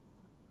to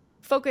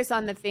focus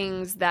on the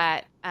things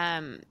that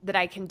that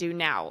I can do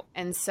now.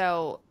 And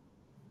so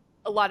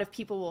a lot of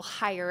people will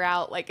hire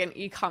out like an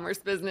e-commerce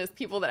business,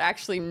 people that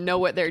actually know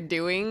what they're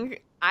doing.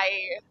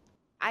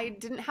 I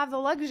didn't have the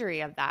luxury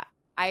of that.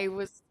 I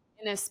was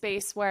in a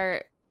space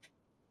where,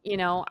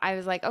 I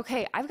was like,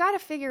 okay, I've got to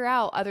figure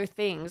out other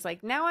things.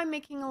 Like now I'm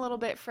making a little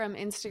bit from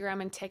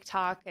Instagram and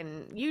TikTok,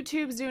 and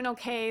YouTube's doing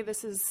okay.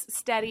 This is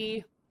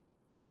steady.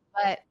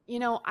 But,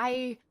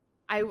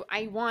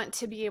 I want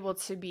to be able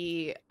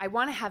to I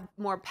want to have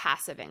more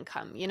passive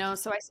income,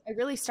 So I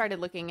really started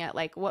looking at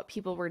like what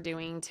people were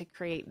doing to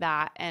create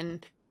that.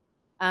 And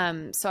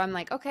so I'm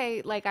like,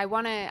 okay, like I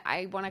want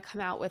to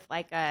come out with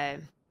like a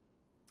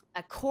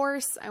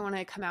course. I want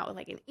to come out with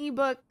like an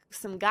ebook,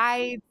 some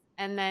guides,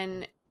 and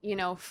then,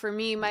 for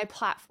me, my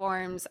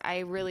platforms, I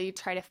really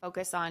try to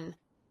focus on,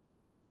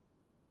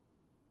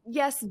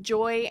 yes,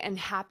 joy and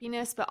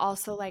happiness, but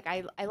also like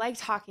I like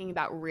talking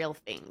about real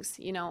things.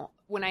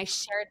 When I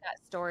shared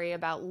that story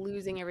about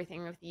losing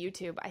everything with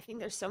YouTube, I think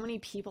there's so many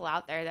people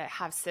out there that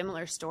have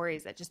similar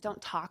stories that just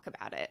don't talk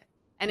about it.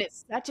 And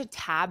it's such a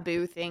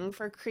taboo thing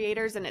for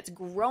creators, and it's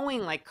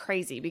growing like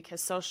crazy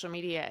because social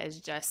media is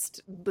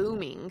just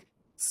booming.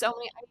 So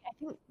many, I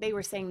think they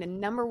were saying the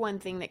number one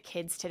thing that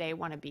kids today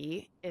want to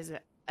be is a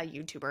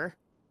YouTuber.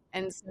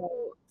 And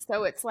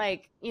so it's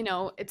like,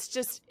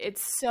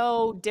 it's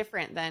so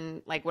different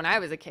than like when I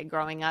was a kid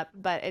growing up,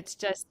 but it's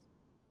just,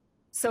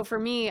 so for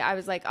me, I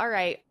was like, all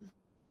right,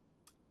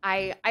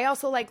 I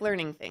also like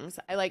learning things.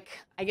 I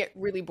get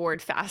really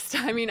bored fast.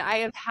 I mean, I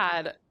have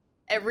had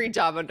every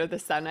job under the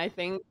sun, I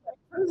think.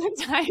 From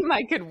the time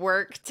I could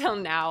work till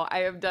now, I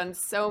have done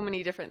so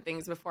many different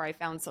things before I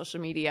found social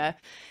media.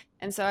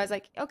 And so I was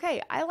like,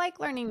 okay, I like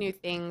learning new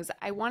things.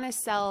 I want to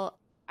sell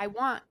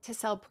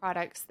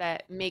products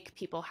that make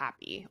people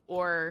happy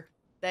or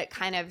that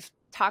kind of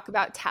talk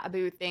about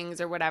taboo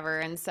things or whatever.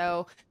 And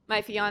so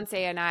my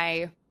fiance and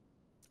I,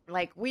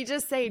 like, we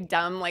just say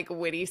dumb, like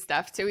witty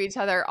stuff to each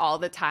other all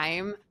the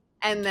time.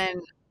 And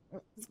then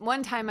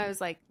one time I was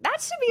like,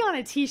 that should be on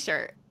a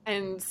t-shirt.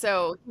 And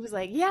so he was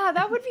like, yeah,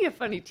 that would be a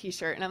funny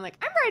t-shirt. And I'm like,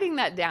 I'm writing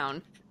that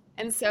down.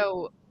 And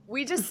so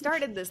we just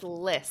started this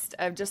list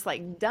of just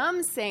like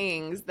dumb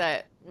sayings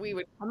that we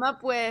would come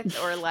up with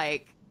or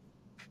like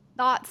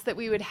thoughts that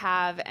we would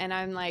have. And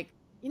I'm like,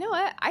 you know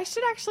what? I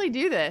should actually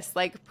do this.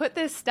 Like put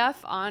this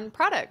stuff on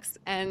products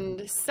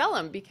and sell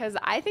them because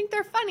I think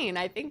they're funny and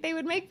I think they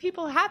would make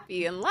people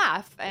happy and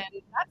laugh. And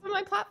that's what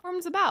my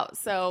platform's about.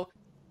 So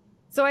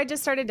I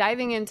just started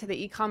diving into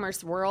the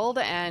e-commerce world,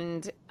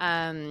 and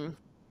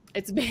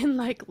it's been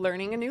like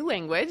learning a new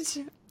language.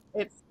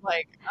 It's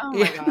like, oh my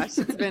Yeah. gosh,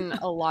 it's been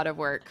a lot of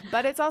work,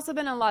 but it's also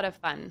been a lot of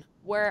fun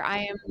where I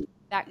am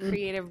that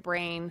creative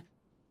brain.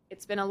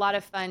 It's been a lot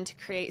of fun to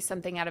create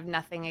something out of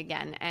nothing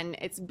again, and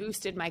it's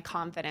boosted my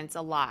confidence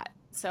a lot.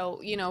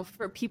 So,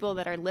 for people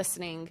that are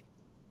listening,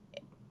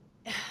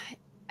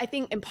 I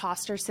think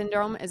imposter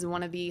syndrome is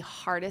one of the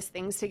hardest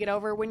things to get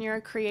over when you're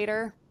a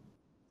creator.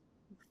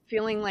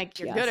 Feeling like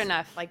you're good Yes.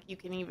 enough, like you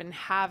can even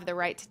have the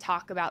right to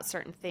talk about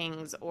certain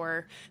things,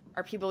 or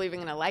are people even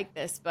going to like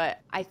this? But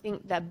I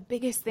think the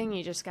biggest thing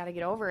you just got to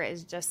get over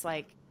is just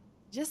like,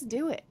 just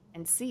do it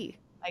and see.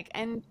 Like,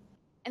 and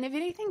if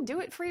anything, do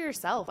it for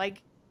yourself.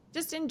 Like,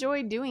 just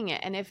enjoy doing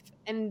it.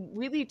 And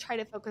really try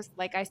to focus,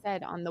 like I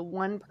said, on the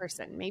one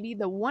person. Maybe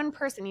the one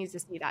person needs to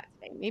see that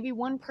today. Maybe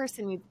one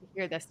person needs to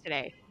hear this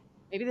today.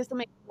 Maybe this will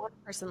make one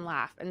person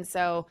laugh. And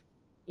so,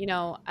 you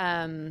know,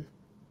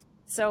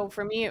 so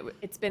for me,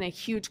 it's been a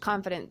huge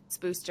confidence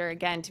booster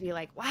again to be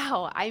like,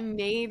 wow, I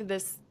made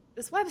this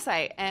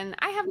website and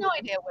I have no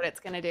idea what it's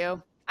going to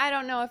do. I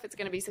don't know if it's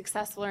going to be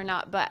successful or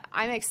not, but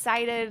I'm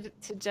excited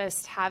to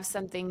just have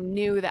something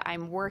new that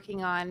I'm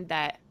working on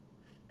that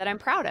I'm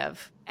proud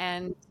of.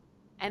 And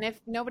if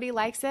nobody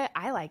likes it,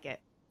 I like it.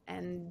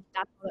 And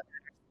that's what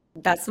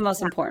That's the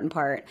most matters. important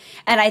part.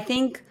 And I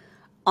think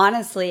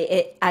honestly,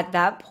 it at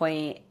that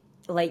point,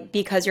 like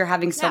because you're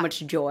having so Yeah. much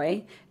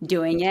joy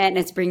doing it and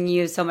it's bringing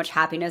you so much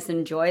happiness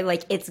and joy,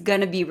 like it's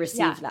gonna be Yeah.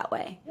 received that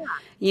way,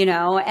 you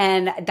know?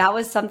 And that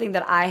was something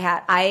that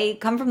I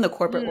come from the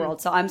corporate Mm.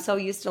 world, so I'm so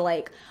used to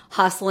like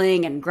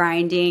hustling and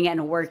grinding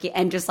and working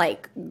and just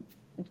like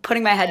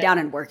putting my head Yes. down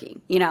and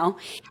working, you know?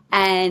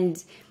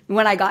 And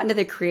when I got into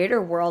the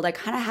creator world, I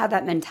kind of had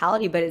that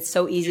mentality, but it's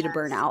so easy to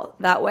burn Yes.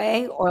 out that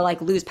way or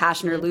like lose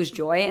passion or Mhm. lose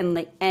joy. And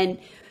like, and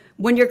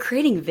when you're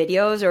creating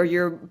videos or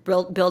you're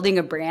building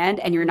a brand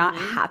and you're not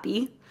Mhm.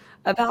 happy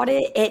about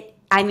it,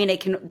 I mean, it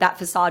can, that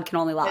facade can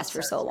only last It's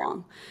for so so true.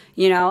 long,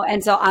 you know?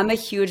 And so I'm a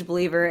huge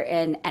believer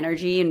in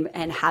energy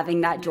and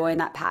having that joy and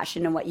Mhm. that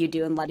passion in what you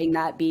do and letting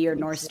that be your Me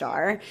North too.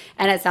 Star.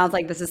 And it sounds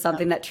like this is Yep.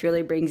 something that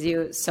truly brings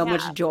you so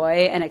much Yeah. joy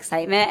and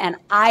excitement. And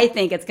I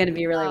think it's going to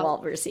be really Oh, well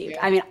thank received. you.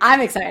 I mean,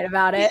 I'm excited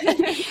about it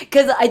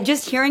because I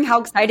just hearing how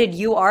excited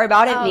you are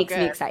about it Oh, makes me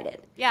good. excited,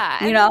 Yeah,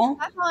 you and that's know?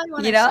 that's all I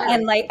want You to know, share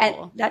and with like, and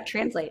people. that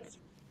translates.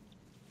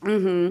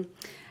 Hmm.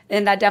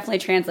 And that definitely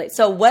translates.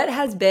 So, what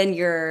has been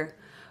your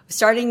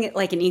starting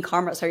like an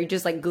e-commerce? Are you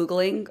just like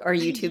Googling or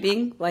Yeah.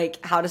 YouTubing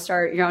like how to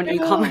start your own Oh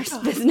e-commerce gosh,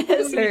 so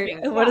business, many or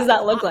things. what Yeah. does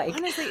that look like?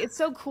 Honestly, it's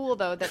so cool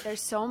though that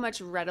there's so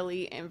much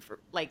readily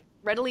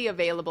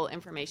available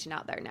information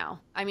out there now.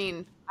 I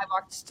mean, I've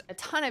watched a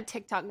ton of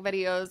TikTok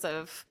videos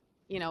of,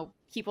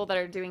 people that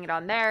are doing it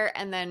on there,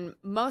 and then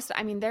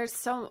I mean, there's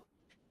so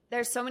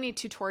many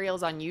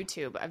tutorials on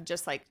YouTube of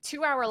just like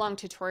 2 hour long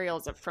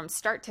tutorials of from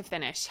start to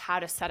finish how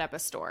to set up a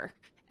store.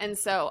 And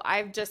so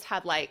I've just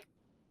had like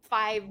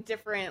five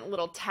different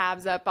little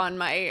tabs up on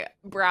my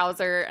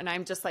browser and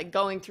I'm just like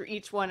going through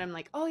each one. I'm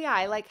like, oh yeah,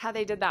 I like how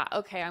they did that.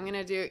 Okay, I'm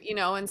gonna do,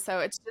 and so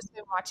it's just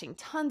been watching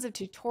tons of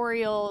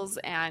tutorials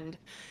and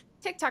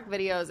TikTok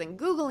videos and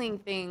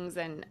Googling things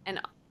and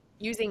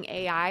using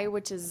AI,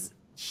 which is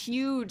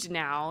huge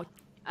now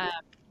um,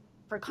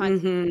 for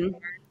content. Hmm.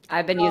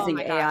 I've been Oh using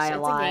my gosh, AI a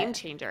it's a game lot.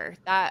 changer.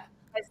 That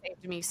has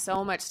saved me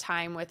so much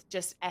time with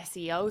just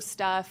SEO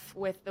stuff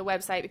with the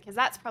website because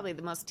that's probably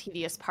the most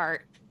tedious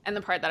part and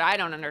the part that I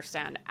don't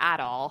understand at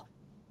all.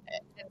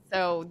 And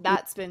so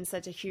that's been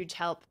such a huge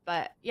help.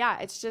 But yeah,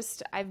 it's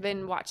just I've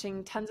been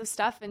watching tons of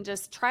stuff and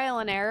just trial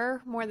and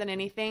error more than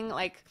anything.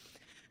 Like,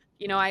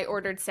 I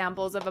ordered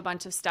samples of a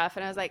bunch of stuff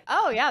and I was like,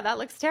 oh yeah, that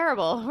looks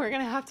terrible. We're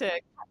gonna have to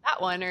cut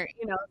that one or,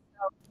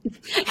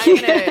 I'm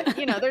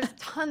gonna, there's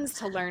tons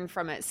to learn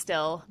from it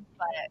still.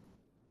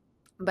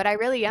 But I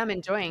really am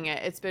enjoying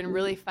it. It's been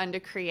really fun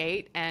to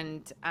create,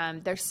 and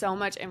there's so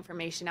much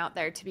information out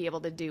there to be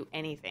able to do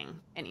anything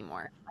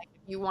anymore. Like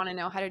if you want to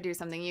know how to do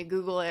something, you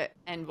Google it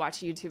and watch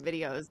YouTube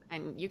videos,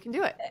 and you can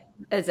do it.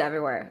 It's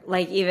everywhere.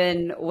 Like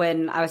even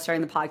when I was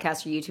starting the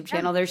podcast or YouTube Yeah.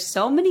 channel, there's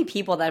so many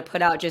people that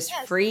put out just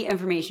Yes. free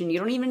information. You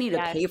don't even need to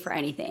pay Yes. for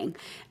anything.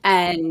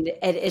 And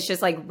it's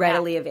just like Yeah.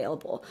 readily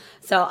available.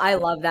 So I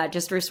love that.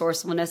 Just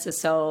resourcefulness is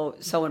so,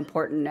 so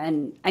important.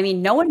 And I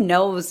mean, no one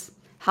knows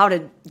how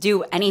to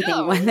do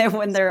anything when No,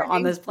 they're on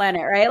starting. this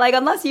planet, right? Like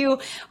unless you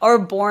are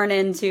born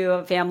into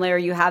a family or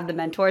you have the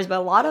mentors, but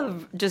a lot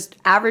of just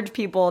average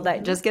people that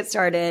Mhm. just get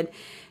started,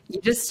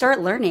 you just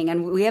start learning,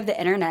 and we have the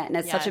internet and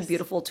it's such a Yes.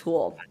 beautiful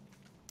tool.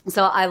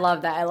 So I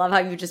love that. I love how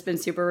you've just been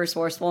super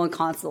resourceful and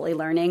constantly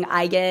learning.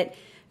 I get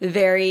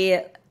very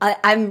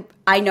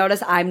I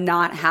notice I'm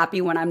not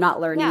happy when I'm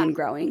not learning Yeah. and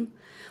growing.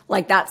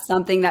 Like that's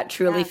something that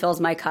truly Yeah. fills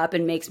my cup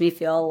and makes me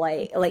feel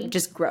like Mhm.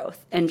 just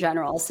growth in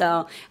general.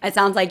 So it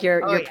sounds like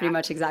you're Oh you're yeah, pretty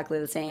much exactly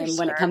the for same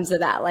when it sure. comes to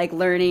that, like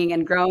learning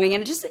and growing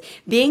and just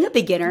being a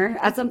beginner Mhm.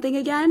 at something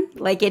again.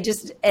 Like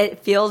it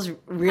feels Yeah.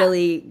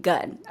 really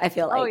good. I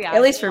feel Oh like, at yeah,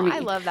 least for I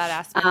me. love that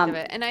aspect of Um,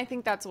 it. And I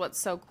think that's what's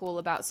so cool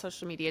about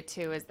social media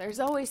too is there's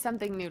always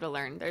something new to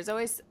learn. There's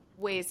always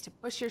ways to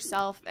push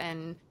yourself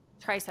and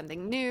try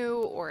something new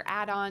or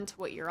add on to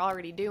what you're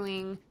already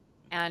doing.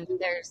 And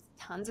there's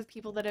tons of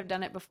people that have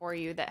done it before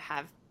you that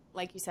have,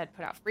 like you said,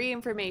 put out free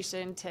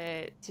information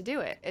to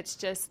do it.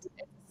 It's a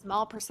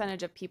small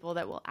percentage of people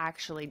that will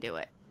actually do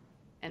it.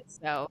 And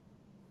so,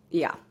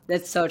 Yeah,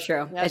 that's so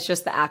true. yep. It's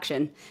just the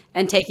action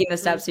and taking the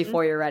steps Hmm.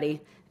 before you're ready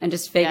and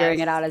just figuring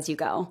it Yes. out as you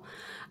go.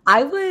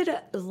 I would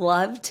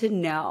love to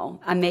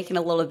know. I'm making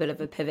a little bit of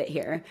a pivot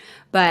here,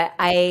 but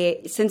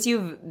since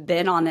you've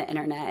been on the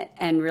internet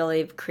and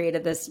really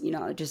created this,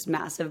 just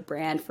massive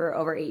brand for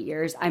over 8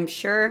 years, I'm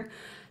sure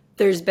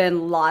there's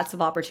been lots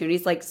of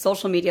opportunities. Like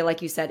social media,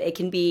 like you said,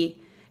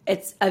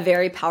 it's a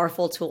very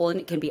powerful tool and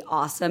it can be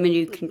awesome and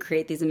you can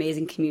create these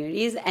amazing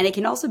communities, and it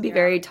can also be Yeah.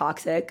 very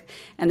toxic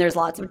and there's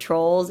lots of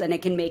trolls and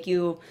it can make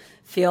you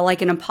feel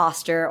like an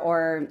imposter,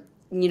 or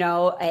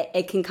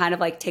it can kind of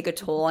like take a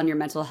toll on your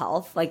mental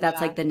health. Like that's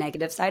Yeah. like the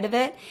negative side of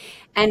it.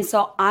 And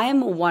so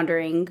I'm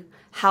wondering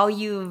how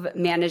you've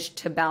managed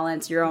to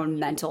balance your own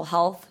mental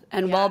health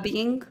and Yeah.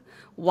 well-being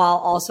while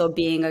also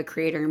being a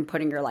creator and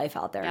putting your life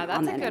out Yeah, there on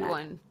that's the a good internet.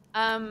 one.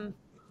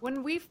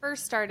 When we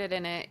first started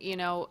in it,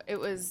 it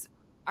was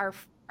our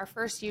our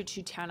first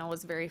YouTube channel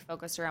was very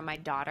focused around my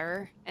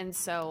daughter, and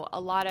so a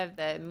lot of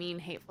the mean,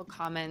 hateful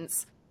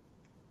comments,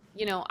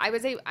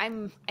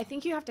 I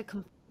think you have to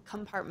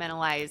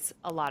compartmentalize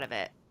a lot of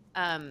it.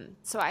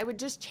 So I would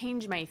just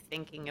change my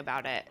thinking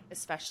about it,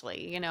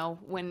 especially,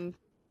 when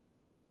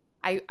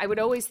I would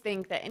always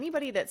think that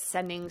anybody that's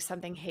sending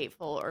something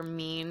hateful or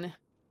mean,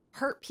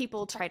 hurt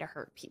people try to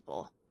hurt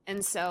people.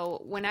 And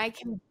so when I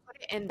can put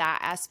it in that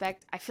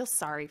aspect, I feel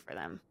sorry for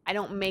them. I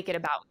don't make it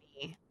about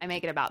me, I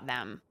make it about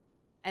them.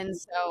 And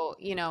so,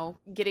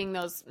 getting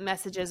those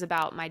messages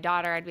about my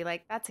daughter, I'd be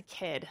like, that's a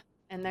kid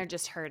and they're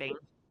just hurting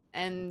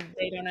and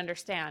they don't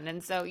understand.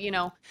 And so,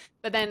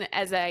 but then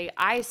as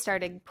I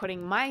started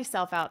putting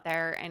myself out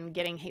there and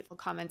getting hateful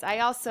comments, I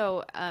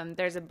also,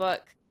 there's a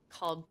book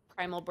called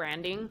Primal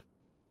Branding.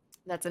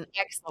 That's an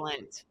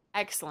excellent,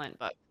 excellent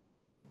book.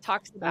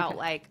 Talks about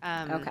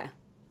Okay.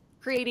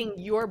 creating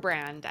your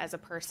brand as a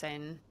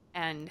person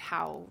and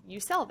how you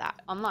sell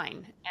that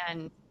online.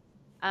 And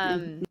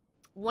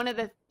one of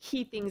the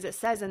key things it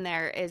says in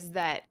there is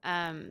that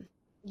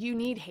you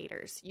need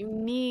haters. You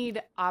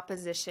need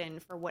opposition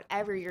for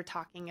whatever you're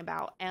talking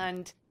about.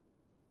 And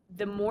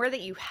the more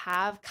that you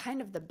have, kind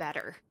of the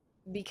better,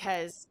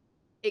 because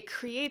it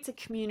creates a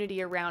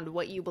community around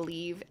what you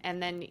believe.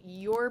 And then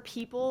your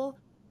people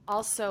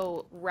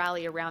also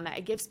rally around that.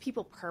 It gives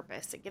people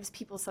purpose. It gives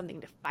people something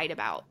to fight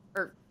about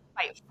or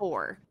fight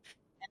for.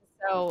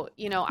 So,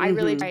 I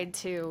really tried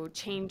to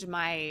change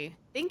my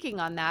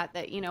thinking on that,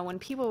 when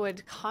people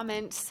would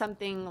comment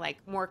something like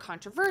more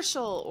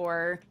controversial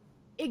or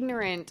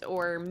ignorant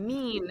or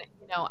mean,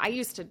 I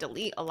used to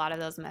delete a lot of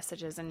those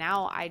messages. And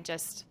now I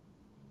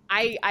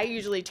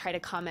usually try to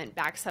comment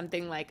back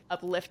something like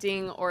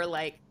uplifting, or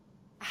like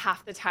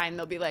half the time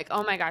they'll be like,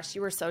 oh my gosh,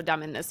 you were so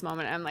dumb in this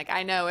moment. I'm like,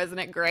 I know, isn't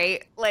it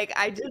great? Like,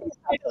 I just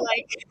try to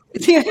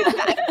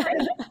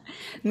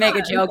make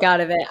a joke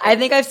out of it. I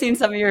think I've seen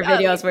some of your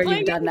videos where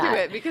you've done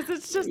that. Because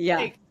it's just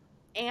yes,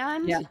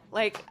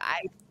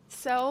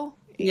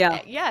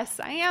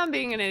 I am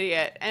being an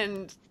idiot,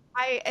 and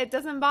it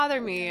doesn't bother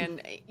me.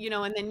 And,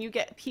 and then you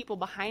get people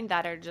behind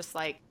that are just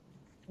like,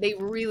 they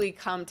really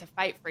come to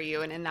fight for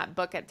you. And in that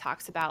book, it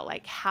talks about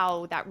like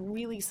how that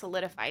really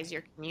solidifies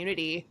your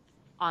community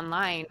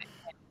online.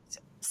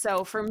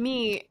 So for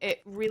me,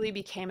 it really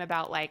became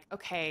about like,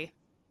 okay,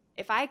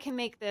 if I can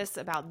make this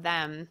about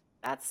them,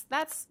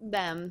 that's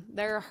them.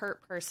 They're a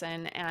hurt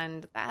person,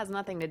 and that has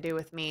nothing to do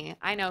with me.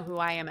 I know who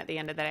I am at the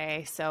end of the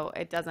day, so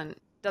it doesn't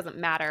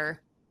matter.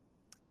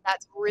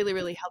 That's really,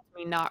 really helped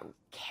me not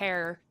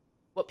care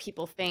what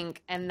people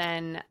think. And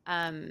then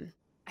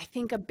I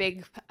think a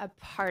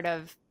part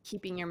of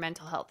keeping your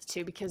mental health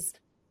too, because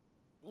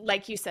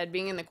like you said,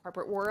 being in the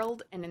corporate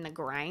world and in the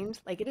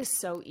grind, like it is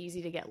so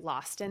easy to get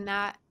lost in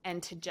that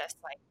and to just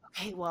like,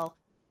 okay, well,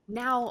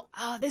 now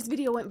this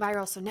video went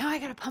viral, so now I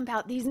got to pump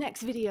out these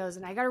next videos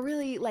and I got to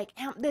really like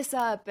amp this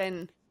up.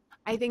 And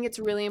I think it's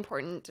really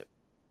important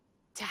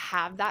to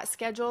have that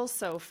schedule.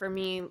 So for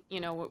me,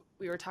 what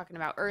we were talking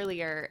about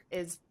earlier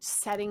is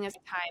setting a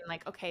time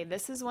like, okay,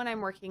 this is when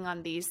I'm working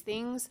on these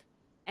things,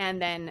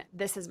 and then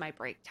this is my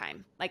break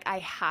time. Like I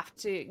have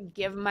to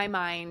give my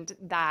mind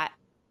that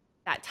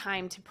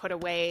time to put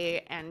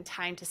away and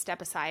time to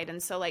step aside.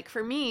 And so like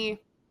for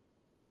me,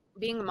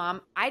 being a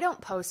mom, I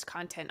don't post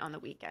content on the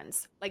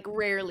weekends. Like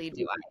rarely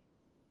do I.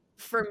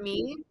 For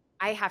me,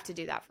 I have to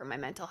do that for my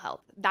mental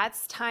health.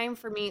 That's time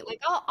for me. Like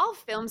I'll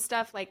film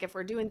stuff like if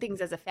we're doing things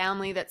as a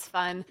family, that's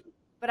fun.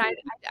 But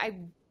I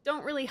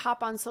don't really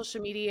hop on social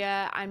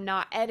media. I'm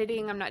not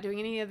editing. I'm not doing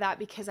any of that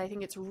because I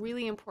think it's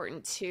really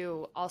important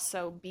to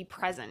also be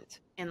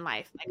present in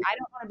life. Like I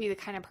don't want to be the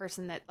kind of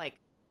person that like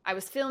I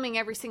was filming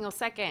every single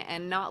second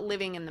and not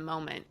living in the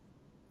moment.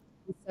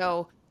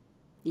 So,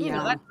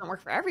 that doesn't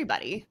work for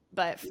everybody.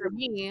 But for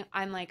me,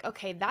 I'm like,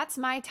 okay, that's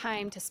my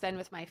time to spend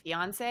with my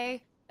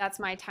fiance. That's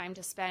my time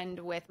to spend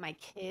with my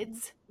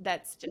kids.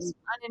 That's just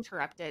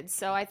uninterrupted.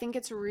 So I think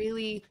it's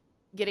really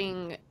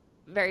getting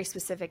very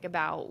specific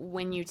about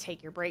when you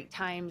take your break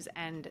times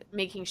and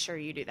making sure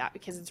you do that,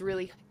 because it's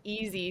really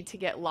easy to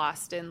get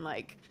lost in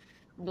like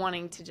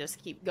wanting to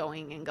just keep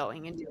going and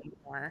going and doing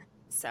more.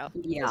 So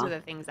those are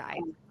the things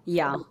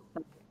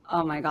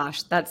Oh my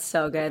gosh, that's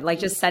so good. Like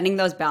just setting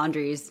those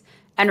boundaries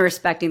and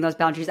respecting those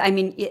boundaries. I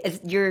mean,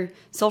 your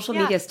social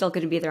media is still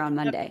going to be there on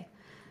Monday,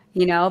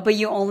 but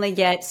you only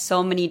get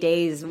so many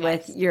days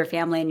with your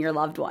family and your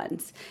loved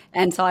ones.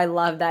 And so I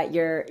love that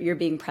you're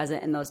being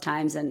present in those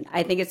times. And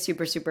I think it's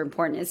super, super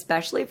important,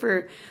 especially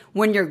for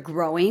when you're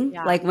growing,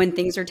 like when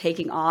things are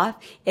taking off.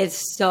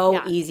 It's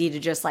so easy to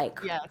just like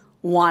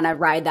want to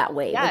ride that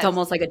wave. It's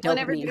almost like a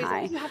dopamine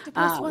high. Like, you have to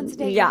post once a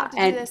day. You have to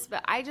do this.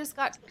 But I just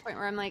got to the point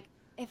where I'm like,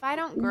 if I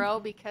don't grow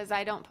because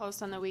I don't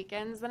post on the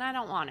weekends, then I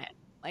don't want it.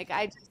 Like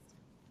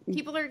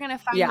people are going to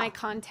find my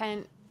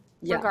content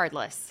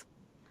regardless.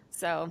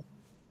 So.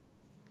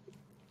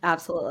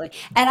 Absolutely.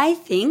 And I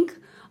think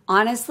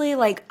honestly,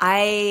 like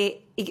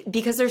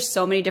because there's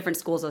so many different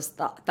schools of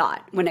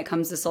thought when it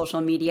comes to social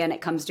media and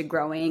it comes to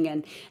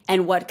growing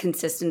and what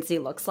consistency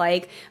looks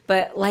like.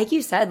 But like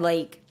you said,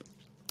 like,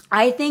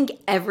 I think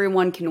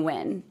everyone can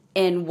win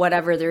in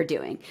whatever they're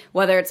doing,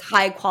 whether it's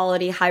high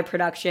quality, high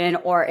production,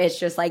 or it's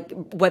just like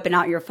whipping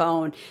out your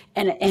phone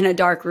in a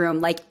dark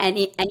room. Like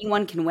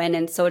anyone can win.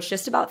 And so it's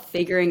just about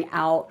figuring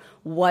out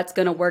what's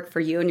going to work for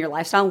you and your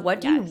lifestyle.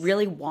 What do you Yes.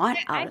 really want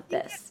I out of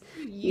think this?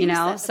 you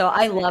set the So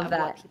I precedent love of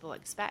what that. people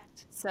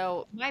expect.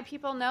 So my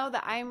people know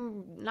that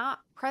I'm not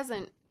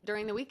present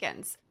during the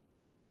weekends.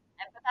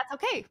 But that's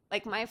okay.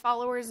 Like my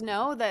followers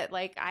know that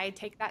like I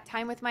take that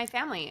time with my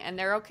family and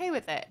they're okay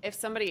with it. If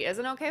somebody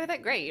isn't okay with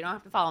it, great, you don't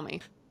have to follow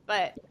me.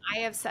 But I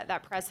have set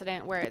that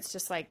precedent where it's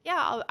just like,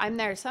 yeah, I'm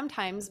there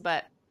sometimes,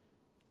 but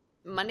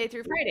Monday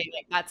through Friday,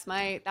 like that's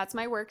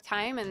my work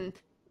time, and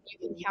you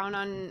can count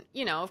on,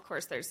 of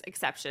course there's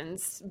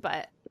exceptions,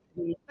 but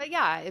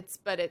yeah, it's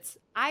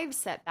I've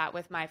set that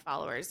with my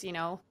followers.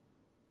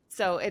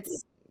 So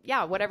it's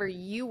yeah, whatever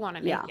you want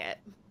to Yeah. make it.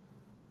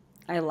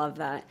 I love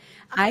that.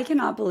 I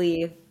cannot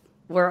believe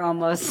we're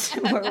almost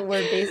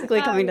we're basically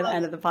I coming to the love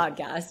end of the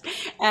podcast,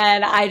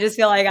 and I just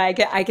feel like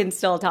I can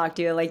still talk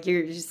to you. Like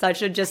you're just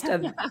such a just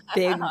a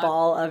big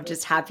ball of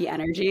just happy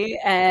energy,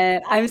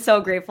 and I'm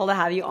so grateful to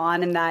have you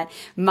on and that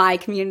my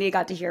community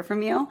got to hear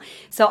from you.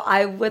 So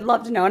I would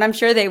love to know, and I'm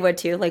sure they would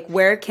too. Like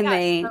where can yeah,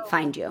 they so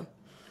find you?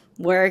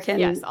 Where yes,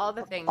 can all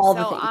the things. all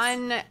the So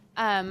things?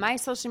 on my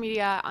social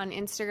media on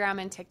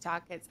Instagram and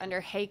TikTok, it's under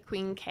Hey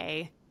Queen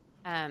K.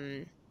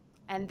 Um,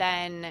 and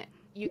then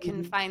you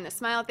can find the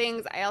smile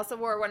things. I also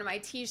wore one of my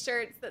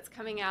t-shirts that's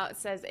coming out. It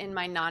says in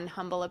my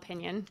non-humble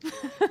opinion.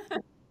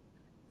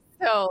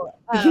 So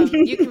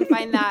you can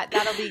find that.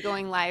 That'll be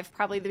going live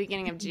probably the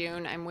beginning of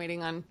June. I'm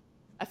waiting on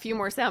a few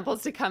more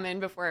samples to come in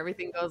before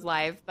everything goes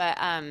live. But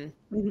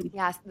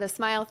yeah,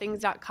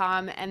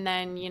 thesmilethings.com. And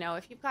then,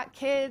 if you've got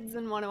kids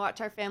and want to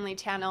watch our family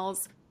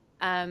channels,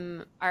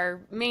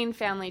 our main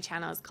family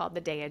channel is called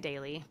The Day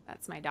Daily.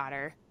 That's my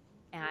daughter.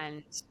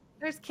 And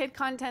there's kid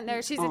content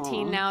there. She's a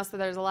teen Aw. now, so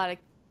there's a lot of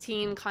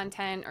teen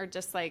content or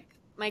just like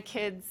my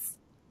kids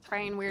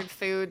trying weird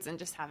foods and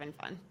just having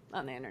fun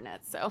on the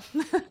internet. So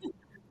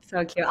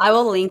So cute. I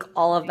will link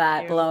all of thank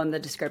that you. below in the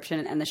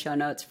description and the show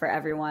notes for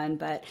everyone.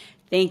 But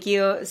thank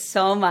you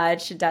so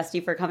much, Dusty,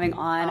 for coming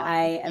on. Oh,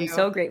 I thank am you.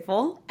 so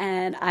grateful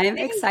and I'm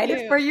Thank excited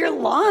you. for your Thank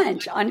you so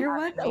launch much on for your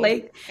having web, me.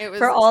 like It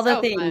for was all the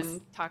so things.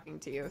 fun talking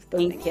to you. So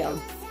Thank thank you.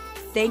 you.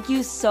 Thank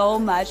you so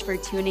much for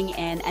tuning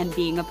in and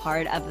being a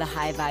part of the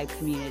High Vibe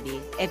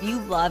community. If you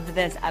loved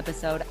this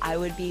episode, I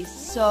would be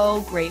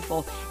so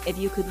grateful if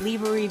you could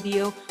leave a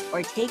review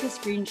or take a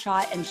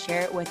screenshot and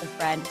share it with a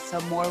friend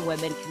so more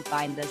women can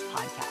find this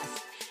podcast.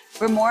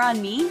 For more on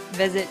me,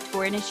 visit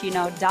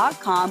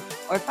torinishino.com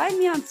or find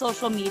me on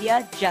social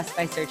media just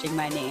by searching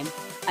my name.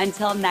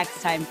 Until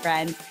next time,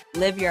 friends,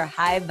 live your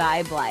high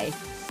vibe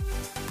life.